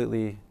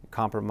completely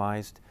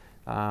compromised.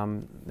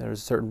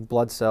 There's certain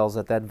blood cells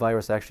that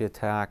virus actually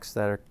attacks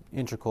that are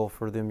integral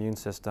for the immune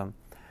system.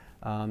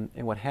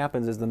 And what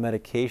happens is the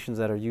medications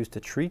that are used to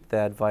treat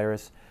that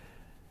virus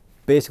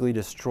basically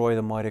destroy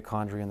the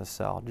mitochondria in the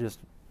cell,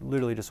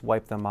 literally just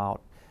wipe them out.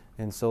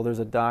 And so there's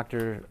a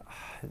Dr.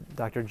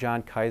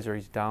 John Kaiser,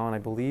 he's down, I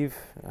believe,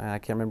 I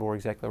can't remember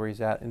exactly where he's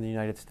at in the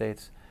United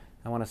States.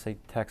 I want to say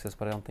Texas,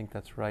 but I don't think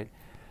that's right.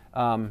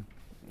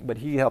 But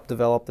he helped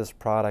develop this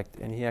product,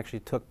 and he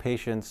actually took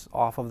patients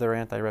off of their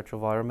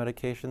antiretroviral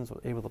medications, was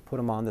able to put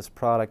them on this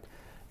product,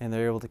 and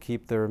they're able to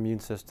keep their immune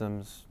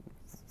systems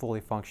fully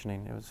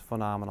functioning. It was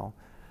phenomenal.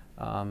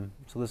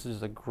 So this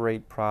is a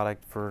great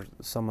product for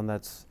someone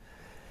that's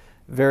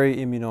very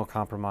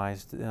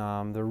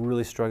immunocompromised. They're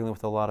really struggling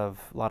with a lot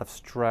of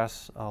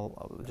stress,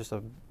 just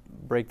a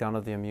breakdown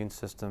of the immune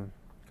system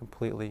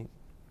completely.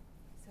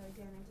 So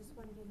Dan, I just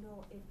wanted to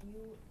know if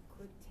you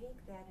could take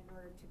that in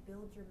order to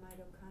build your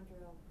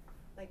mitochondrial,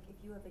 like if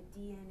you have a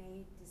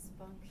DNA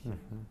dysfunction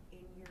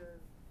in your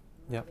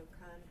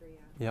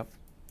mitochondria. Yep.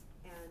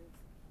 And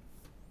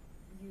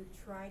you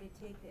try to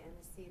take the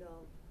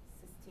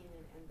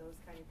N-acetylcysteine and those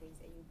kind of things,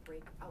 and you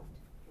break out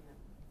in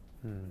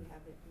them. You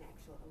have an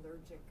actual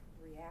allergic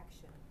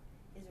reaction.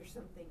 Is there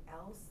something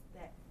else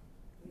that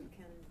you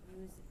can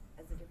use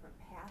as a different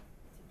path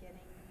to getting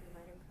your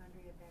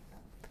mitochondria back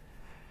up?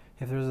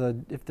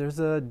 If there's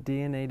a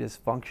DNA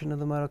dysfunction of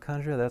the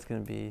mitochondria, that's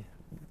going to be,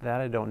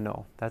 that I don't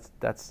know. That's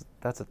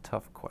a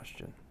tough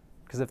question,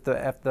 because if the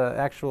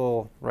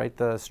actual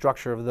the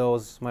structure of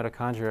those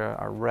mitochondria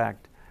are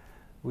wrecked,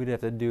 we'd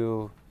have to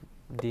do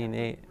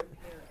DNA.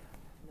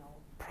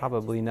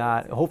 Probably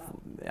not.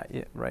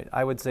 Yeah, right.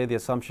 I would say the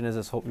assumption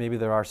is maybe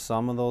there are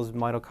some of those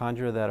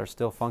mitochondria that are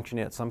still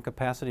functioning at some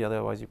capacity.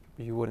 Otherwise,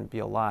 you wouldn't be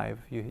alive.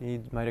 You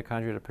need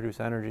mitochondria to produce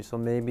energy. So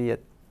maybe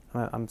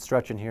I'm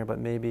stretching here, but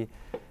maybe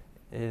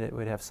it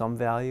would have some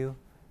value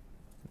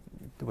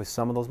with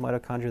some of those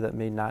mitochondria that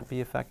may not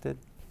be affected.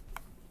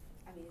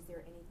 I mean, is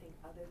there anything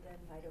other than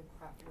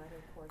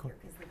MitoCore here?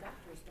 Because the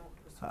doctors don't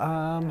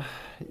prescribe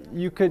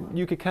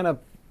You could kind of,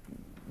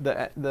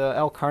 the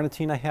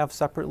L-carnitine I have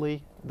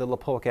separately, the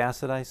lipoic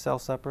acid I sell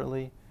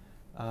separately.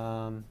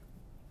 I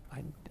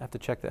have to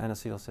check the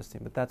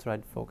N-acetylcysteine, but that's what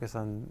I'd focus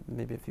on,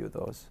 maybe a few of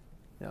those.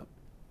 Yep.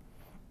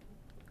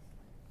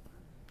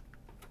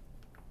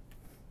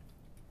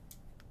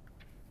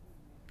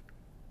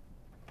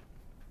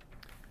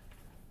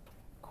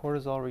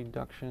 Cortisol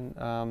reduction.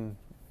 I'm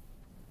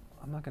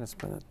not going to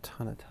spend a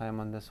ton of time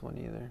on this one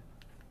either.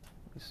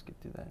 Let's skip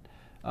through that.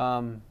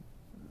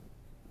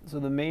 So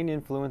the main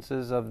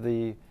influences of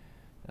the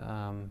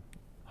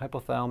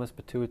hypothalamus,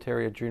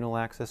 pituitary, adrenal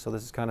axis. So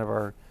this is kind of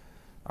our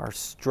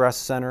stress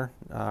center,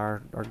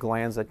 our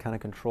glands that kind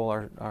of control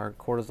our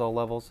cortisol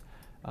levels.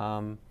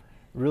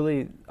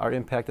 Really are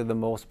impacted the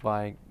most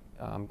by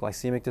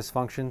glycemic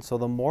dysfunction. So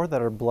the more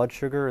that our blood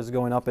sugar is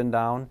going up and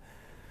down,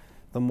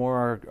 the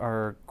more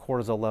our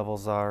cortisol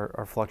levels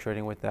are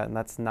fluctuating with that, and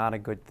that's not a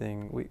good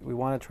thing. We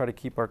want to try to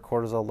keep our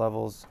cortisol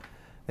levels,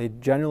 they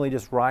generally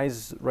just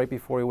rise right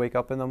before we wake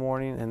up in the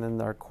morning, and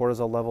then our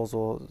cortisol levels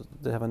will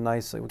have a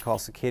nice, what we call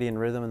circadian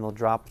rhythm, and they'll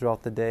drop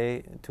throughout the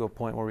day to a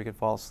point where we can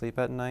fall asleep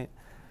at night.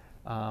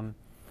 The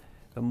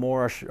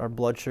more our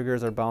blood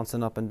sugars are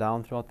bouncing up and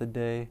down throughout the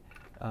day,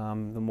 the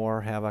more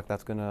havoc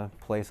that's going to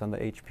place on the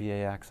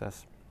HPA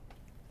axis.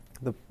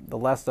 The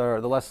less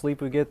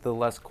sleep we get, the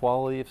less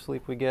quality of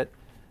sleep we get.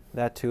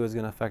 That too is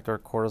going to affect our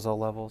cortisol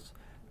levels.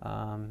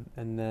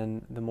 And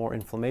then the more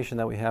inflammation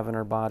that we have in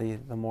our body,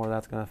 the more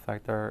that's going to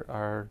affect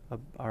our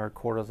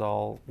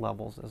cortisol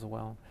levels as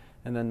well.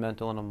 and then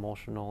mental and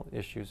emotional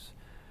issues.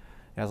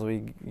 As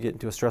we get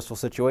into a stressful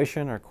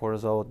situation, our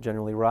cortisol will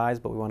generally rise,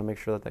 but we want to make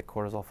sure that that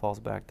cortisol falls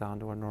back down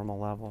to a normal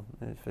level.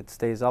 And if it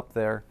stays up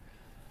there,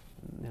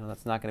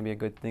 that's not going to be a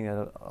good thing.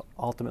 That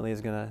ultimately is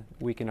going to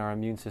weaken our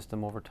immune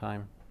system over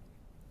time.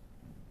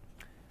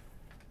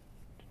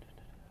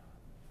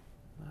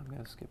 I'm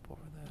going to skip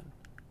over that.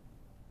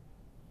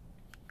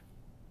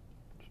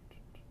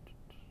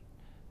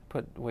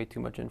 Put way too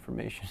much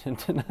information in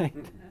tonight.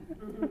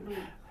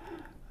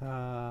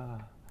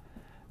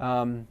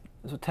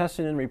 So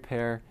testing and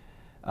repair.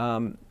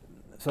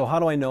 So how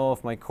do I know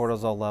if my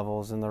cortisol level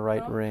is in the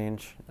right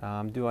range?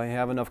 Do I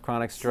have enough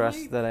chronic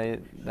stress that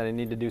I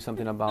need to do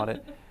something about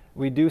it?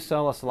 We do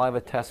sell a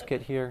saliva test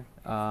kit here.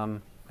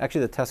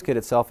 Actually, the test kit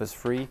itself is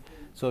free.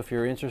 So if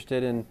you're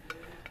interested in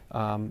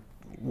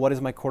what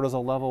is my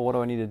cortisol level, what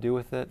do I need to do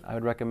with it, I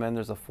would recommend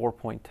there's a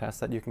 4-point test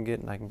that you can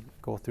get, and I can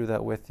go through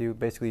that with you.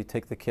 Basically, you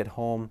take the kit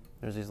home.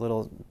 There's these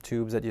little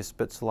tubes that you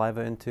spit saliva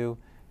into.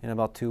 In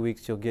about 2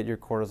 weeks, you'll get your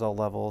cortisol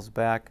levels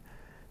back.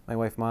 My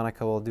wife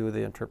Monica will do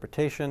the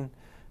interpretation,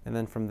 and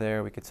then from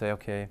there we could say,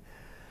 okay,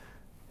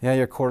 yeah,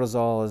 your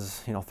cortisol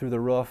is through the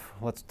roof.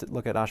 Let's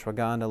look at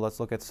ashwagandha. Let's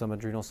look at some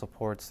adrenal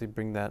supports to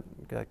bring that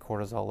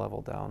cortisol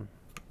level down.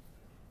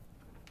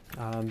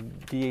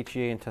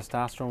 DHEA and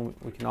testosterone,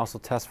 we can also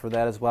test for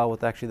that as well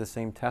with actually the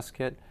same test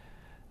kit.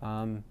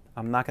 I'm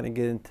not going to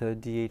get into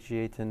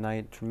DHEA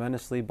tonight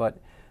tremendously, but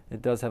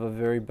it does have a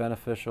very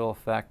beneficial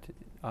effect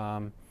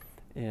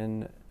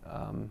in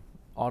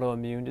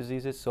autoimmune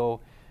diseases. So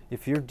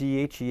if your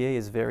DHEA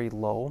is very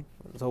low,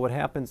 so what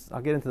happens,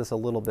 I'll get into this a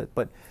little bit,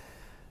 but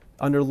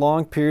under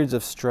long periods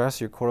of stress,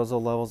 your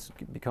cortisol levels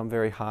become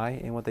very high,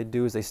 and what they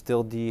do is they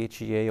steal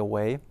DHEA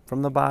away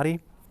from the body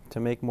to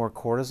make more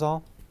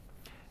cortisol.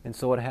 And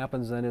so what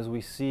happens then is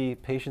we see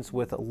patients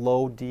with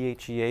low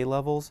DHEA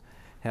levels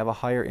have a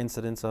higher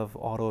incidence of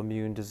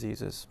autoimmune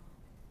diseases.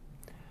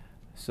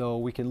 So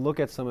we can look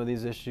at some of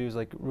these issues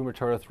like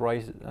rheumatoid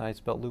arthritis, I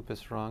spelled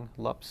lupus wrong,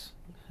 LUPS,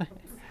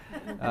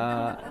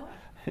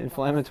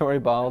 inflammatory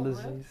bowel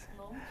disease,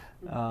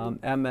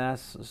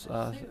 MS,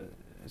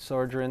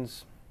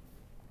 Sjögren's.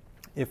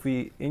 If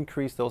we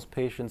increase those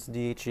patients'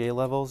 DHEA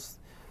levels,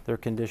 their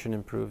condition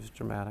improves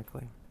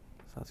dramatically.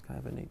 So that's kind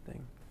of a neat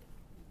thing.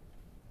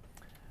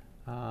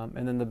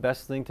 And then the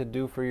best thing to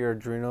do for your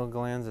adrenal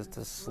glands is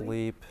to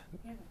sleep.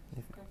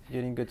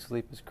 Getting good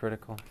sleep is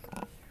critical.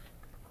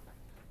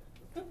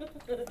 I'm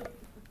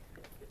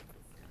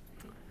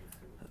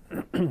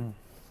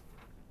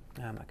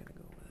not going to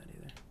go over that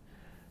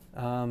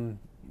either.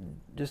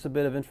 Just a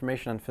bit of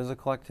information on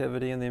physical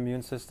activity in the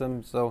immune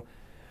system. So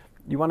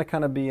you want to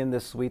kind of be in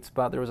this sweet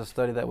spot. There was a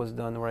study that was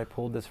done where I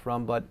pulled this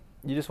from, but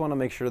you just want to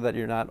make sure that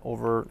you're not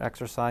over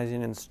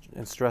exercising and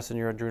stressing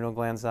your adrenal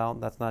glands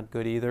out. That's not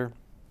good either.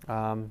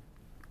 So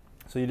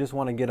you just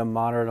want to get a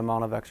moderate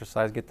amount of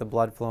exercise, get the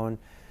blood flowing,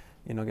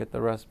 get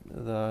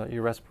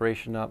your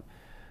respiration up,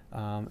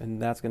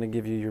 and that's going to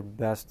give you your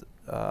best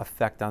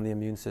effect on the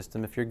immune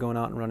system. If you're going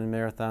out and running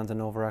marathons and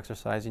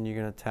over-exercising, you're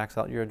going to tax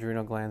out your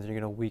adrenal glands and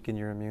you're going to weaken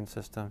your immune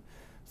system.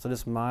 So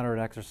just moderate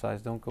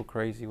exercise. Don't go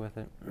crazy with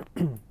it.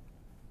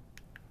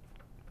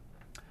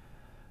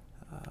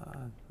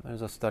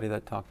 There's a study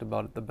that talked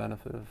about the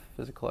benefit of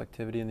physical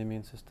activity in the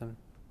immune system.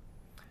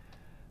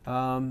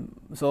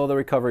 So the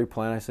recovery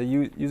plan, I say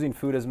using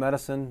food as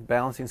medicine,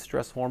 balancing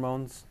stress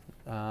hormones,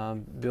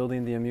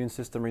 building the immune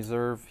system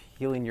reserve,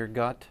 healing your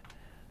gut,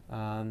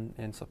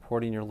 and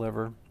supporting your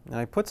liver. And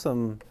I put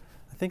some,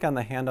 I think on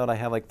the handout I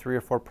have like 3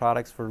 or 4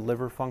 products for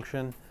liver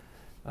function,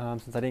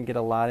 since I didn't get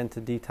a lot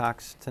into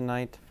detox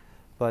tonight.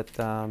 But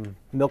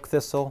milk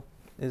thistle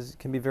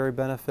can be very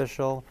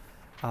beneficial.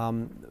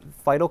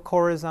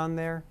 Phytocore is on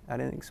there. I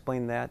didn't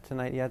explain that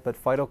tonight yet, but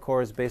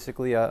Phytocore is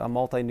basically a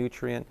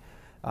multi-nutrient.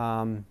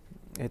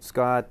 It's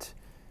got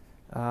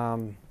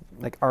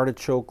like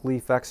artichoke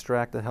leaf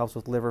extract that helps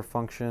with liver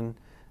function,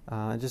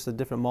 just a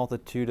different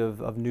multitude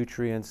of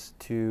nutrients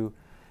to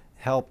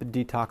help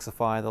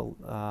detoxify the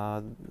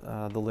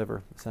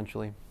liver,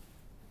 essentially.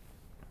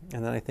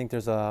 And then I think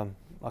there's a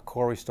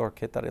core restore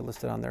kit that I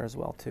listed on there as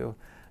well too.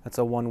 That's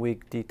a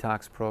 1-week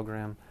detox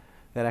program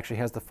that actually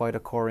has the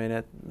Phytocore in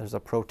it. There's a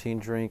protein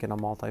drink and a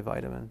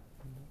multivitamin.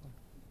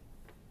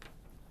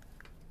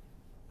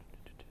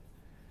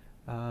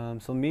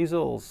 So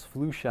measles,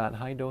 flu shot,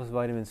 high dose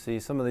vitamin C,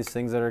 some of these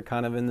things that are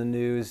kind of in the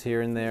news here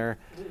and there.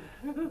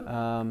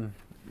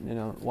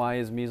 Why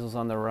is measles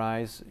on the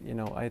rise?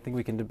 I think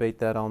we can debate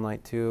that all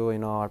night too.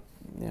 Our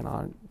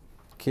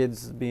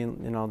kids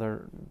being,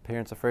 their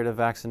parents afraid of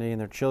vaccinating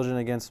their children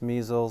against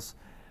measles.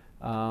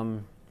 There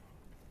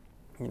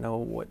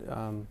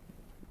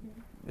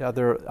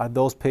are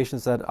those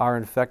patients that are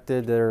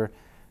infected.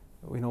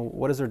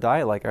 What is their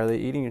diet like? Are they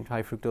eating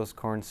high fructose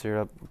corn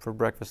syrup for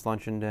breakfast,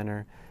 lunch, and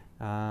dinner?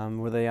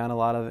 Were they on a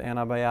lot of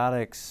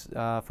antibiotics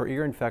for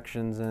ear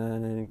infections,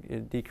 and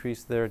it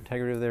decreased their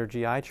integrity of their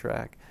GI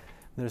tract?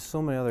 There's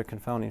so many other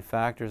confounding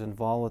factors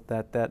involved with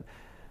that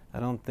I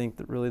don't think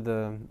that really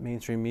the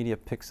mainstream media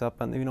picks up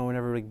on.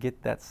 Whenever we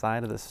get that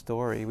side of the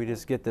story, we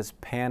just get this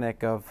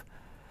panic of,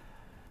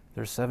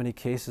 there's 70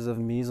 cases of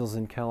measles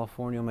in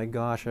California. Oh my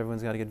gosh,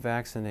 everyone's got to get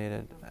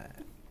vaccinated.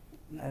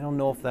 I don't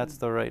know if that's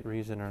the right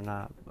reason or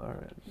not. All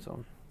right,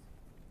 so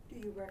Do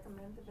you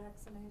recommend the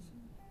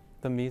vaccination?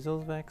 the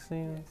measles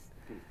vaccine?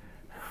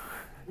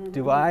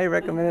 Do I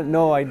recommend it?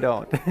 No, I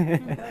don't.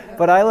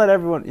 But I let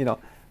everyone,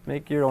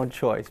 make your own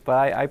choice.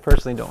 But I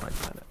personally don't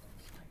recommend it.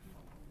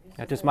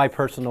 That's just my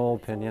personal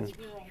opinion.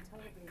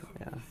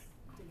 Yeah.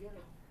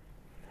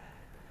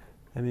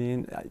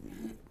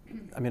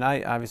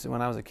 I obviously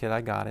when I was a kid I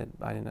got it.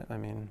 I didn't.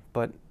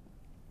 But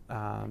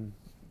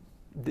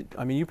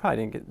you probably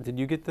didn't get. Did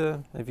you get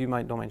the? If you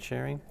don't mind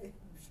sharing. I'm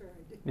sure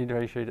I did.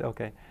 Are you sure?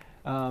 Okay.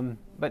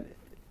 But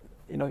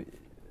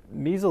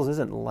measles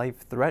isn't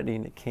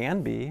life-threatening. It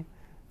can be,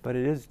 but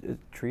it's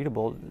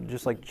treatable,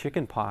 just like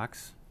chicken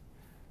pox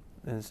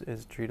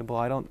is treatable.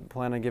 I don't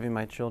plan on giving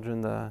my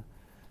children the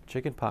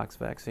chicken pox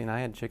vaccine.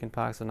 I had chicken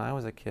pox when I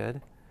was a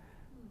kid.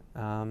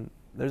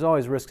 There's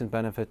always risk and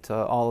benefit to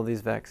all of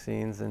these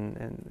vaccines,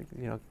 and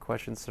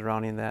questions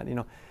surrounding that.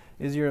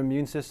 Is your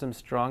immune system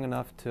strong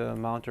enough to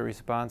mount a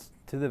response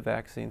to the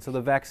vaccine? So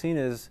the vaccine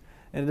is,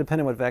 and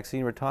depending on what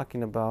vaccine we're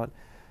talking about,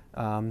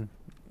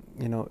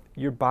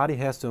 your body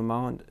has to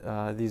mount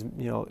these,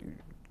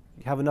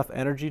 have enough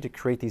energy to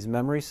create these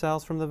memory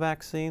cells from the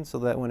vaccine so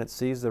that when it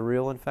sees the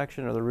real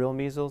infection or the real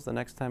measles the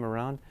next time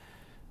around,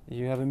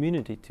 you have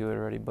immunity to it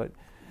already. But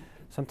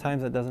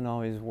sometimes that doesn't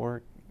always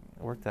work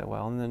that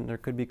well, and then there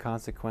could be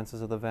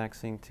consequences of the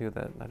vaccine too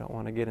that I don't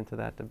want to get into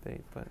that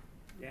debate. But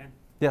Dan?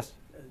 Yes?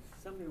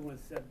 Somebody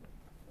once said,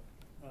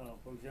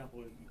 for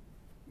example,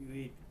 you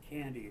eat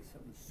candy or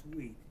something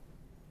sweet,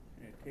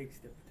 and it takes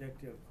the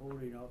protective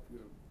coating off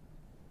your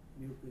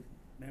mucous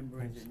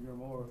membranes, and you're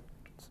more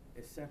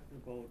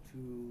susceptible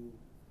to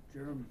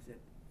germs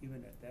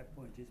even at that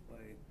point just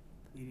by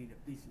eating a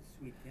piece of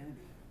sweet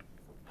candy.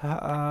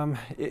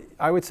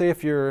 I would say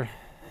if you're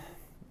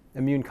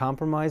immune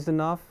compromised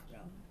enough,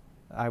 Yeah.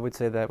 I would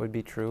say that would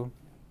be true.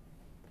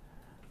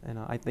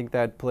 I think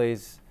that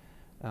plays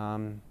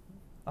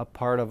a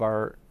part of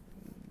our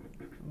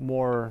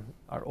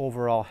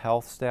overall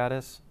health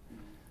status.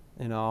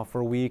 If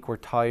we're weak, we're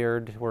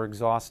tired, we're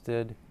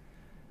exhausted,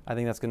 I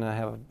think that's going to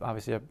have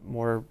obviously a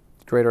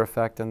greater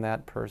effect on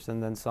that person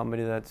than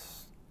somebody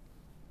that's,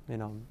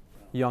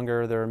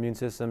 younger, their immune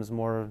system's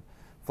more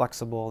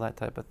flexible, that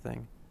type of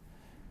thing.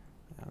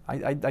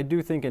 I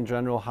do think in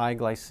general high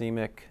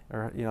glycemic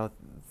or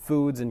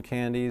foods and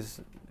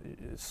candies,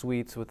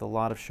 sweets with a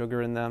lot of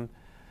sugar in them,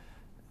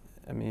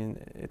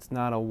 it's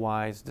not a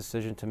wise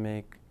decision to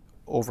make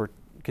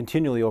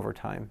continually over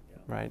time,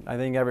 right? I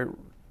think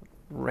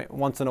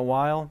once in a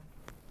while,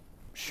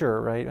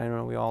 sure, right? I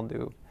know we all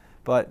do,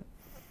 but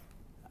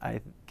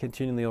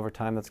continually over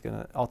time, that's going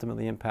to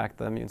ultimately impact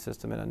the immune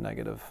system in a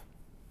negative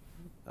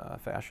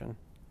fashion.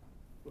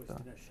 Of course,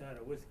 a shot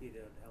of whiskey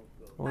doesn't help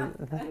though. Well,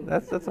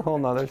 that's a whole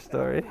nother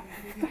story.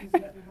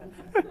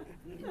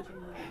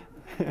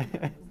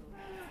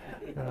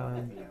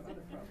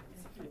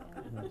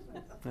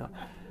 No.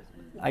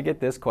 I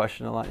get this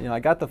question a lot. I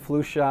got the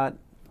flu shot.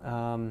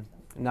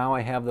 Now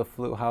I have the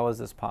flu. How is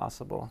this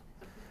possible?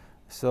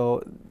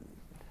 So,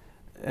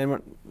 and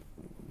we're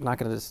not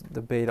going to just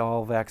debate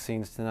all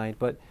vaccines tonight,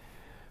 but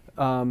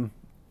again,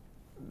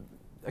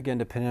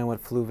 depending on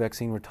what flu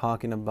vaccine we're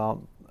talking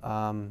about,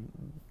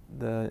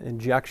 the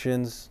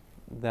injections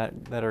that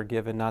are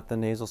given, not the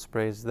nasal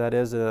sprays, that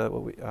is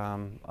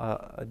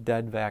a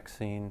dead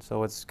vaccine.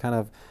 So it's kind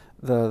of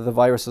the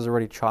virus is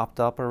already chopped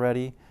up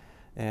already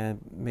and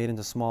made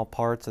into small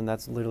parts, and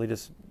that's literally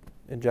just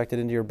injected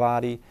into your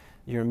body.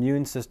 Your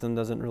immune system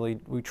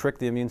we trick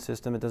the immune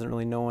system, it doesn't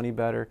really know any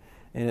better,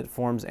 and it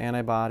forms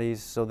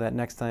antibodies so that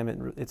next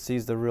time it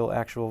sees the real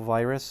actual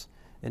virus,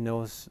 it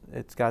knows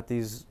it's got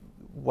these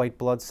white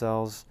blood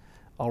cells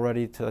all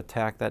ready to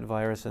attack that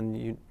virus,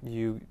 and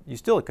you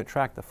still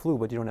contract the flu,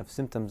 but you don't have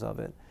symptoms of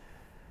it.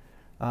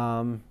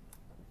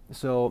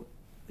 So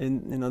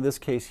in this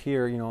case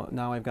here,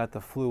 now I've got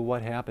the flu.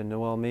 What happened?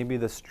 Well, maybe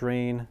the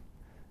strain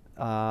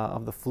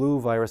of the flu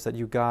virus that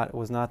you got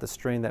was not the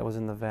strain that was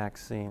in the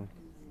vaccine.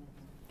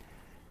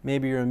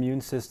 Maybe your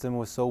immune system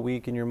was so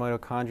weak and your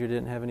mitochondria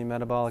didn't have any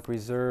metabolic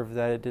reserve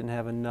that it didn't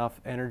have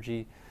enough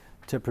energy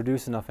to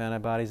produce enough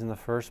antibodies in the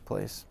first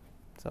place.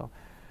 So,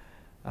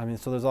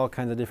 so there's all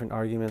kinds of different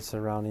arguments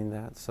surrounding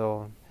that.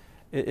 So,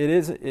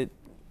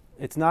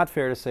 it's not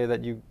fair to say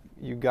that you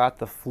got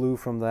the flu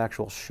from the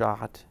actual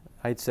shot.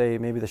 I'd say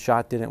maybe the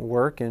shot didn't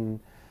work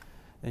and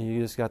you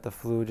just got the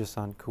flu just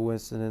on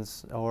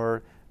coincidence.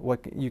 Or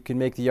you can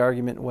make the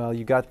argument, well,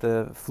 you got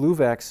the flu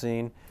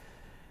vaccine.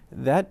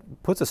 That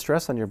puts a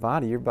stress on your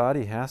body. Your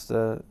body has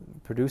to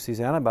produce these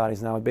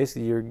antibodies now.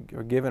 Basically, you're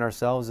giving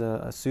ourselves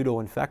a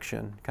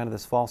pseudo-infection, kind of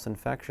this false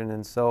infection.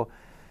 And so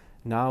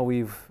now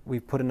we've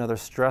put another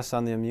stress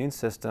on the immune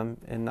system,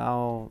 and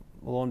now,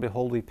 lo and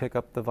behold, we pick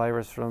up the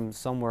virus from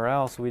somewhere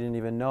else we didn't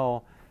even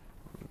know.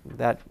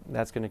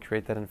 That's going to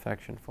create that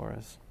infection for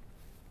us.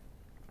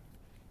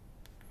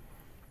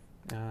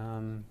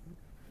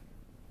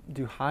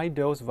 Do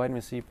high-dose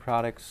vitamin C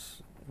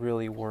products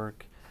really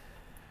work?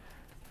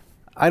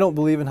 I don't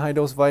believe in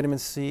high-dose vitamin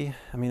C.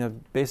 I mean, a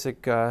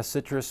basic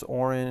citrus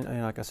orange,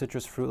 like a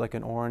citrus fruit like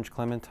an orange,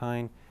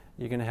 clementine,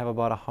 you're going to have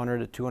about 100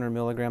 to 200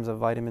 milligrams of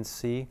vitamin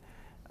C.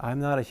 I'm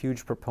not a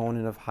huge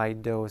proponent of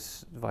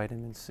high-dose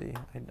vitamin C.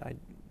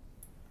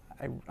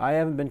 I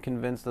haven't been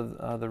convinced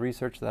of the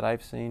research that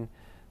I've seen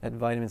that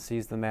vitamin C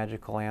is the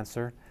magical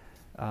answer.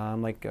 I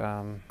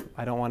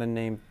don't want to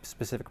name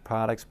specific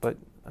products, but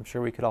I'm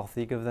sure we could all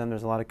think of them.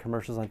 There's a lot of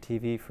commercials on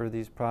TV for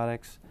these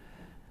products.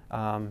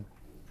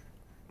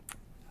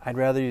 I'd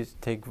rather you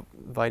take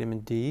vitamin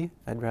D.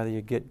 I'd rather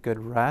you get good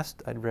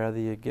rest. I'd rather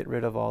you get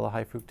rid of all the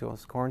high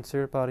fructose corn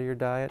syrup out of your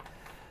diet.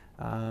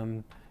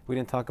 We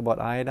didn't talk about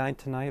iodine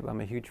tonight, but I'm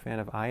a huge fan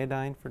of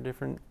iodine for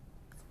different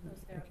Those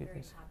are very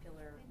occasions.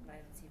 popular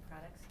vitamin C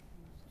products.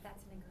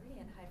 That's an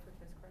ingredient, high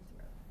fructose corn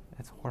syrup.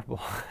 It's horrible.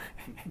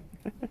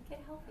 Get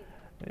healthy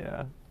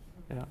though.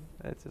 Yeah,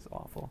 it's just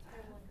awful.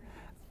 Terrible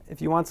ingredients.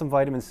 If you want some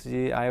vitamin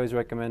C, I always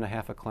recommend a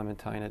half a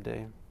clementine a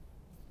day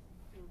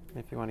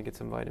if you want to get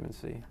some vitamin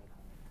C.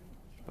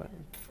 But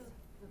So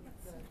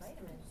the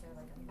vitamins are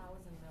like 1,000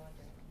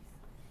 milligrams.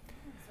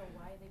 So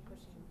why are they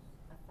pushing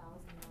 1,000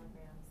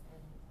 milligrams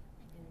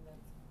in the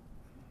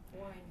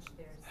orange?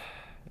 There's,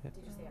 did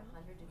you say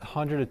 100 to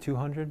 100 to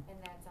 200, And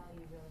that's all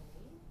you really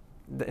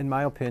need? in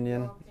my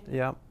opinion. Your opinion?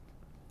 Yeah.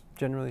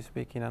 Generally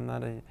speaking, I'm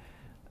not a.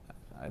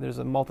 There's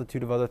a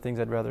multitude of other things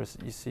I'd rather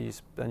you see you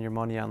spend your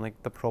money on,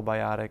 like the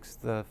probiotics,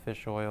 the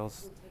fish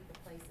oils. Would take the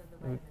place of the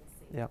vitamin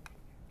C. Yep.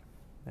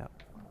 Yep.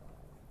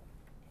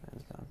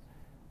 Hands down.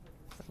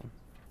 So.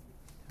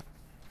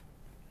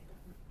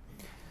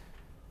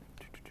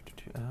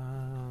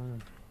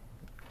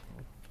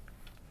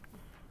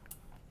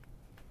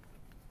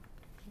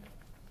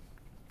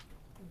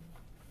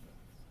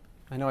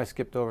 I know I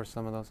skipped over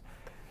some of those.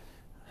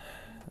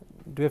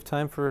 Do we have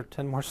time for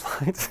 10 more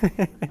slides?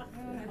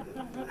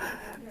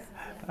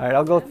 All right,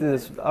 I'll go through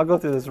this. I'll go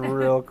through this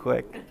real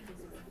quick.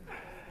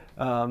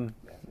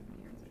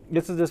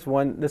 This is just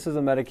one. This is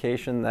a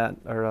medication that,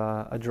 or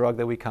a drug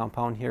that we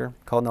compound here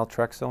called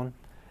naltrexone.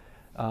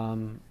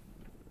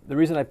 The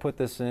reason I put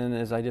this in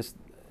is it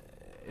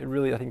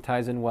really I think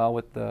ties in well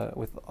with a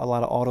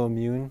lot of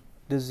autoimmune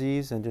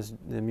disease and just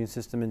the immune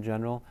system in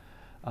general.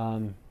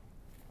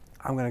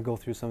 I'm going to go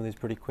through some of these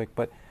pretty quick,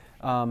 but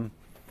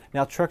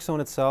naltrexone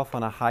itself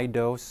on a high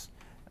dose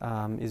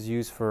is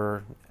used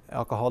for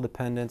alcohol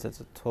dependence.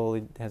 Has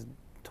totally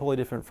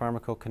different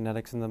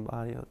pharmacokinetics in the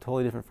body, a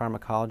totally different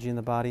pharmacology in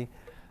the body.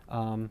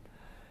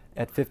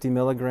 At 50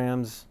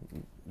 milligrams,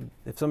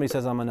 if somebody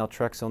says I'm on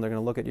naltrexone, they're going to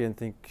look at you and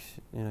think,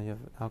 you have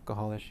an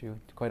alcohol issue,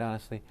 quite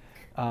honestly.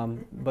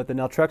 But the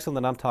naltrexone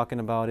that I'm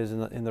talking about is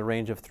in the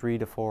range of 3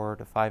 to 4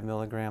 to 5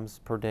 milligrams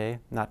per day,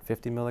 not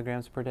 50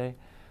 milligrams per day.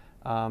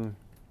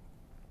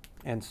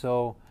 And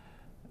so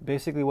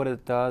basically what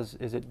it does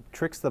is it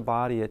tricks the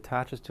body, it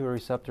attaches to a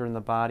receptor in the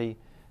body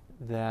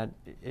that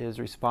is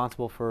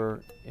responsible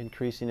for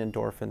increasing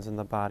endorphins in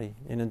the body.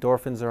 And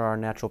endorphins are our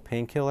natural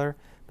painkiller,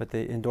 but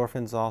the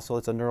endorphins also,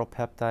 it's a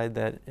neuropeptide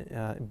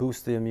that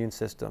boosts the immune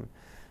system.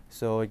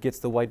 So it gets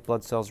the white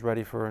blood cells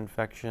ready for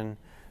infection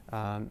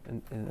and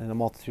a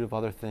multitude of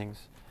other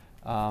things.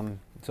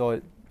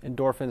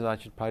 Endorphins, I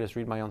should probably just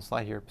read my own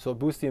slide here. So it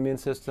boosts the immune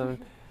system.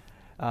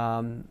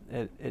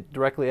 It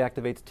directly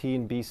activates T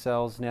and B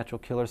cells, natural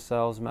killer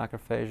cells,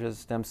 macrophages,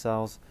 stem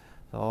cells,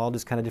 so all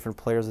just kind of different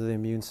players of the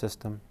immune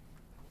system.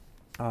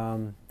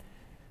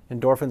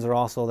 Endorphins are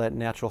also that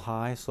natural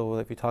high, so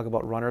if you talk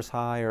about runner's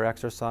high or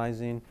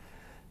exercising,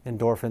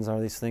 endorphins are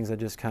these things that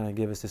just kind of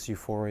give us this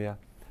euphoria.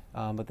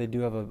 But they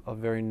do have a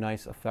very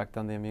nice effect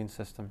on the immune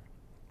system.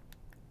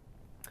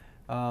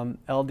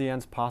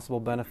 LDN's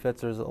possible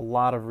benefits, there's a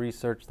lot of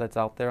research that's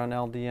out there on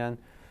LDN.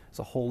 It's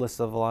a whole list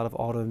of a lot of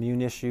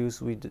autoimmune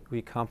issues.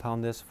 We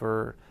compound this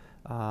for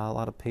a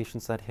lot of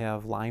patients that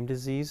have Lyme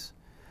disease.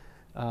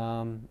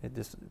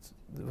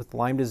 With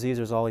Lyme disease,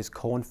 there's all these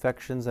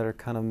co-infections that are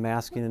kind of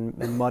masking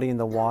and muddying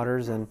the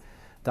waters, and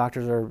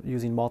doctors are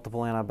using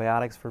multiple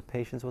antibiotics for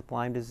patients with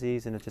Lyme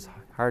disease, and it's just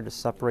hard to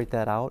separate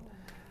that out.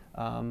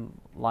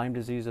 Lyme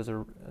disease does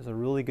a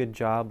really good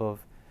job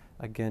of,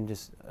 again,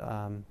 just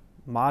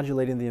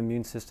modulating the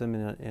immune system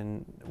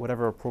in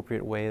whatever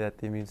appropriate way that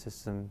the immune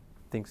system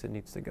thinks it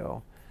needs to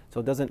go. So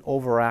it doesn't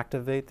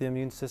overactivate the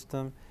immune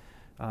system,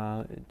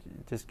 it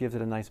just gives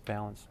it a nice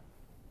balance.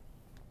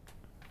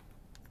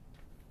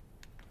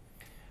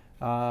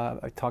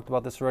 I talked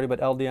about this already, but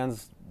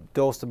LDN's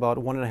dosed about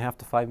 1.5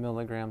 to 5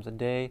 milligrams a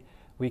day.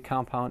 We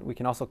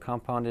can also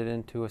compound it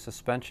into a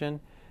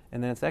suspension,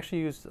 and then it's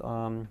actually used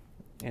in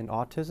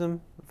autism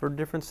for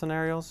different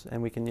scenarios,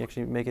 and we can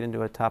actually make it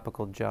into a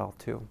topical gel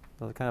too.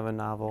 So it's kind of a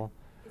novel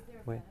way. Is there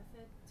a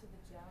benefit to the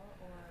gel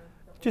or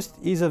the Just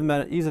oil?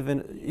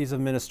 ease of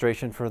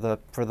administration for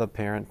the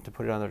parent to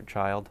put it on their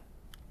child.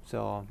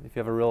 So if you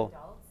have a real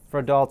Adults? for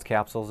adults,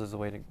 capsules is the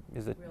Really?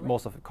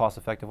 most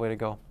cost-effective way to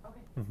go. Okay.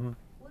 Mm-hmm.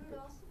 Would it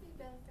also be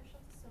beneficial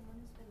to someone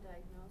who's been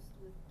diagnosed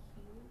with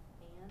Q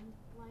and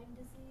Lyme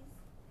disease?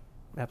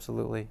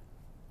 Absolutely.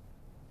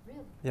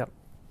 Really? Yep.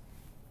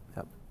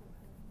 Yep.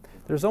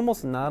 There's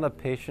almost not a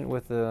patient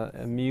with an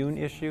immune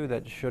issue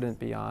that shouldn't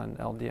be on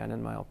LDN,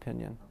 in my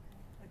opinion.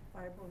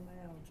 Like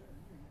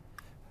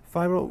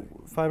fibromyalgia.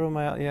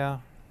 Fibromyalgia, yeah,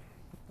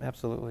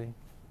 absolutely.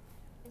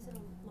 Is it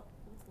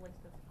what's the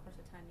length of course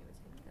of time you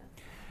would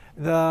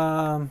take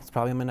that? It's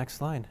probably on my next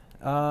slide.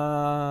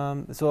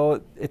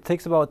 So it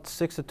takes about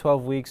 6 to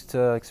 12 weeks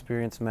to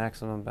experience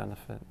maximum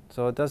benefit.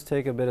 So it does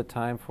take a bit of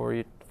time for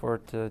it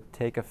to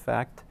take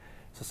effect.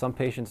 So some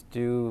patients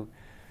do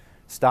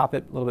stop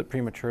it a little bit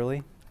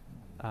prematurely.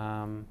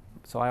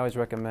 So I always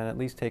recommend at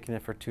least taking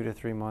it for 2 to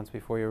 3 months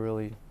before you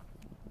really.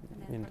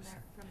 And then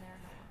from there,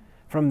 how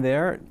long? From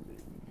there,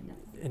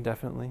 Indefinitely.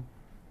 indefinitely.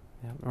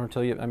 Yeah. Or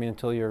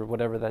until you're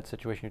whatever that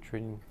situation you're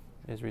treating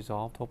is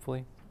resolved,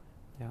 hopefully.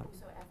 Yeah.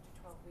 So after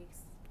 12 weeks,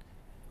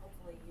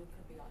 hopefully you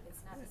could be on,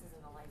 this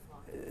isn't a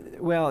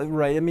lifelong. Well,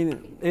 right. I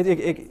mean,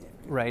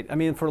 right. I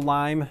mean, for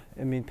Lyme,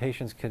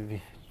 patients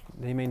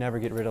they may never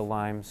get rid of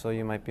Lyme, so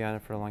you might be on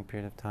it for a long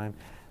period of time.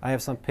 I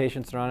have some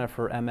patients that are on it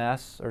for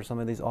MS or some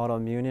of these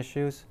autoimmune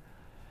issues.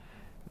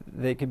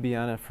 They could be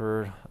on it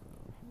for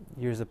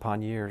years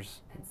upon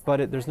years,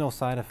 but there's no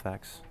side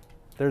effects.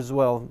 There's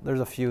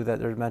a few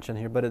that are mentioned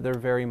here, but they're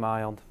very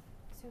mild.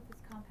 So if it's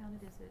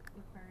compounded, is it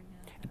requiring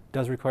a? It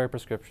does require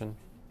prescription.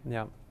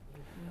 Yeah.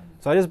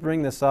 So I just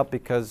bring this up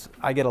because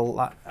I get a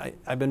lot.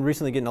 I've been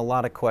recently getting a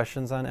lot of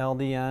questions on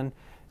LDN,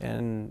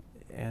 and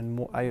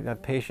I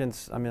have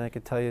patients. I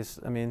could tell you.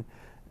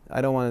 I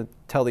don't want to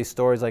tell these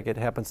stories like it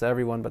happens to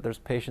everyone, but there's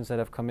patients that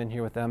have come in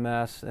here with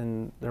MS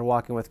and they're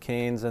walking with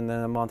canes, and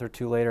then a month or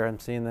two later I'm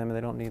seeing them and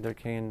they don't need their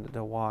cane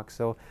to walk.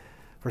 So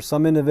for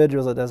some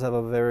individuals it does have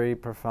a very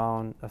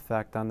profound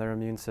effect on their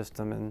immune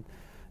system, and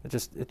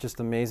it's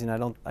just amazing.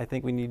 I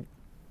think we need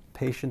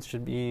patients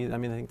should be, I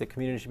think the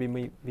community should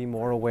be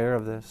more aware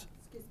of this.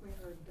 Excuse me,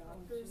 are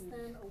doctors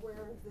then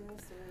aware of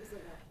this, or is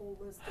it a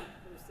holistic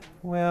person?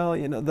 Well,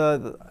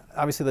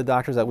 obviously the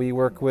doctors that we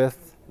work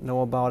with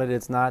know about it.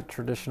 It's not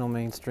traditional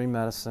mainstream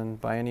medicine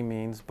by any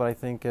means, but I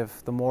think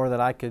if the more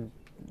that I could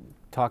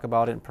talk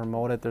about it and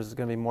promote it, there's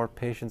going to be more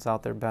patients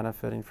out there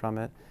benefiting from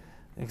it,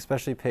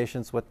 especially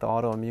patients with the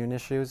autoimmune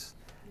issues.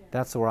 Yeah.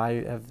 That's where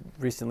I have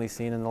recently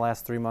seen in the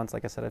last 3 months,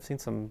 like I said, I've seen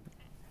some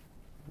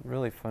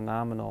really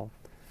phenomenal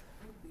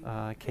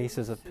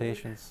cases of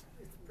patients.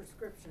 It's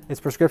prescription. It's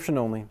prescription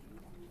only.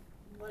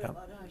 What Yep.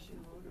 about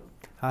Hashimoto?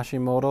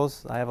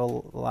 Hashimoto's, I have a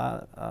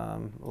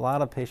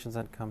lot of patients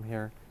that come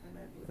here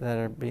that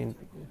are being,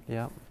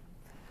 yeah.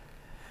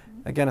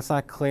 Again, it's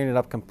not clearing it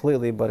up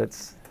completely, but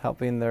it's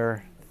helping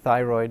their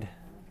thyroid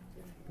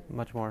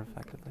much more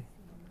effectively.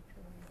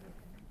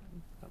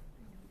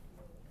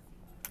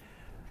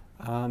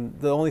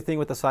 The only thing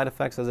with the side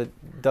effects is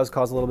it does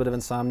cause a little bit of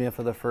insomnia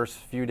for the first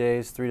few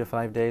days, 3 to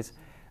 5 days.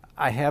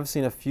 I have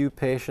seen a few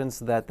patients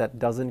that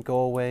doesn't go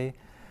away,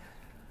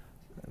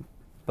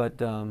 but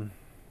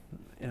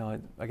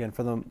again,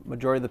 for the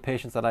majority of the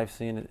patients that I've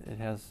seen, it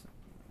has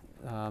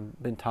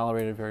been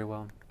tolerated very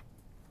well.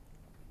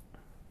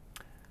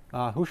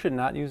 Who should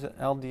not use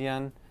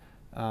LDN?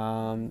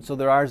 So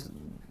there are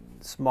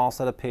small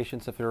set of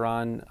patients if you're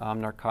on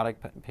narcotic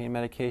pain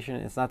medication.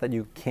 It's not that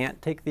you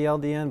can't take the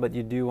LDN, but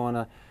you do want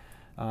to,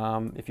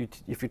 if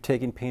you're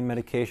taking pain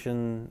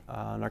medication,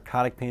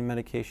 narcotic pain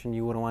medication,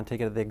 you wouldn't want to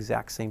take it at the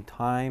exact same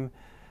time.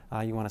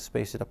 You want to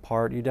space it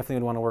apart. You definitely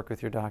would want to work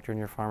with your doctor and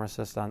your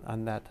pharmacist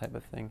on that type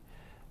of thing.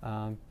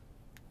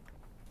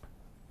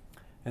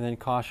 And then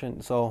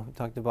caution, so we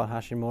talked about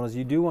Hashimoto's.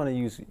 You do want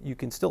to you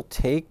can still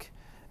take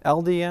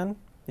LDN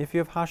if you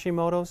have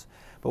Hashimoto's,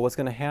 but what's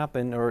going to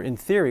happen, or in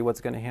theory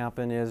what's going to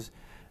happen is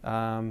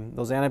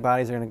those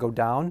antibodies are going to go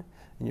down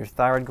and your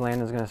thyroid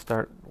gland is going to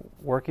start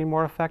working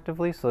more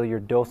effectively, so your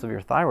dose of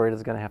your thyroid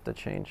is going to have to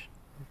change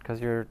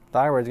because your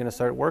thyroid is going to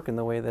start working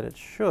the way that it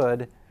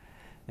should,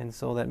 and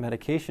so that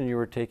medication you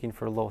were taking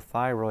for low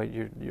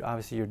thyroid,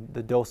 obviously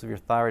the dose of your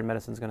thyroid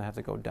medicine is going to have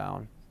to go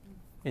down,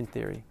 in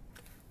theory.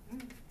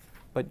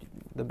 But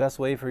the best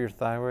way for your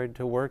thyroid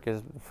to work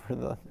is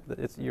for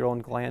it's your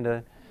own gland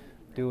to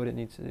do what it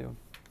needs to do.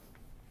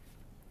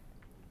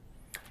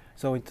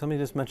 So somebody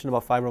just mentioned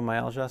about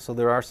fibromyalgia. So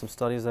there are some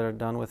studies that are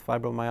done with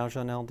fibromyalgia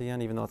and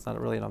LDN, even though it's not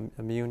really an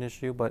immune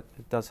issue, but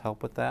it does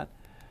help with that.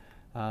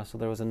 So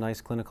there was a nice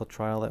clinical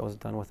trial that was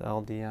done with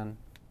LDN.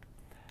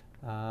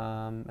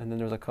 And then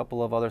there's a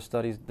couple of other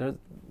studies.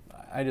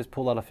 I just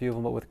pulled out a few of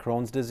them, but with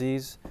Crohn's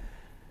disease,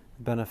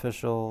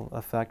 beneficial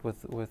effect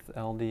with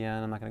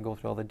LDN. I'm not going to go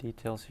through all the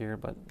details here,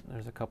 but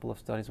there's a couple of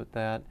studies with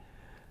that.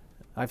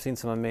 I've seen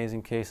some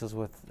amazing cases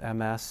with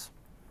MS,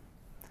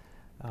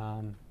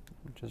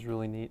 which is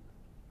really neat.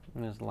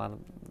 And there's a lot of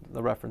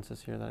the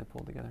references here that I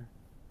pulled together.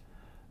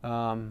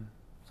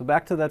 So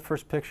back to that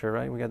first picture,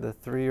 right? We got the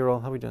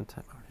 3-year-old. How are we doing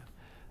time?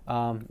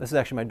 This is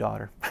actually my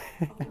daughter.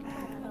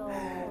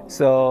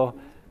 So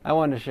I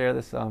wanted to share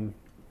this.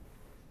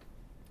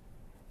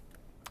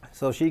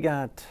 So she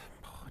got,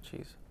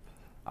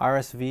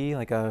 RSV,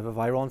 like a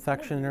viral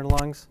infection in her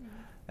lungs,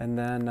 and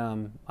then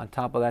on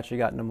top of that she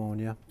got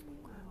pneumonia.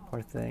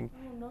 Poor thing.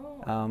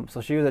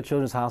 So she was at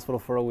Children's Hospital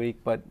for a week,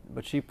 but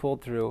she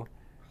pulled through.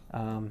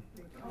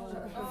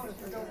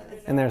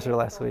 and there's her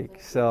last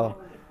week. So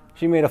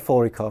she made a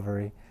full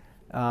recovery.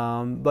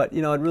 But,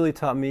 you know, it really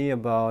taught me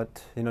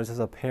about, you know, just as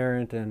a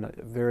parent and a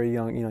very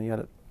young, you know, you had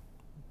a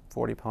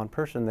 40-pound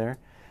person there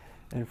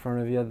in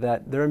front of you,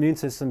 that their immune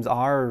systems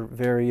are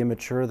very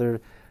immature. They're,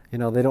 you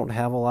know, they don't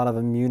have a lot of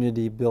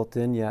immunity built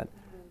in yet.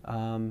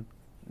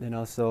 You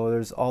know, so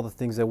there's all the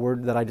things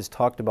that I just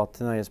talked about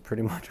tonight is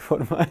pretty much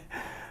what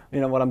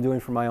what I'm doing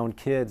for my own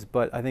kids.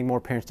 But I think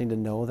more parents need to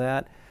know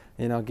that.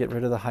 You know, get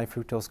rid of the high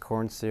fructose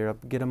corn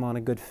syrup, get them on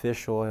a good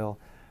fish oil.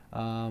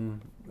 You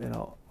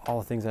know, all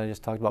the things that I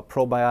just talked about.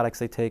 Probiotics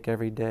they take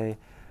every day.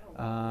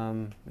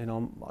 You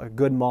know, a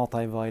good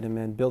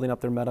multivitamin, building up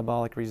their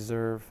metabolic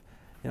reserve.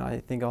 You know,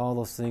 I think all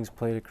those things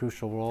played a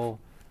crucial role,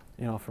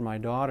 you know, for my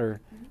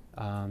daughter,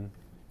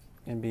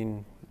 in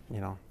being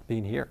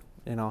here.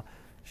 You know,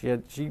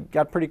 she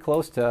got pretty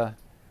close to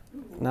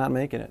not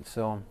making it,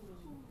 so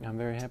I'm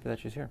very happy that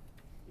she's here.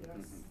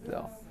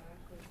 So,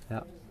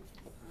 yeah.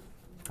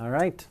 All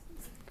right,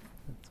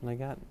 that's what I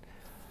got.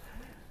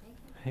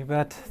 Hey,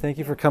 Bet, thank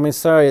you for coming.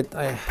 Sorry,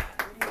 I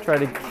tried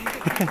to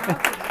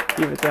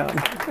keep it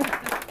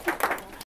down.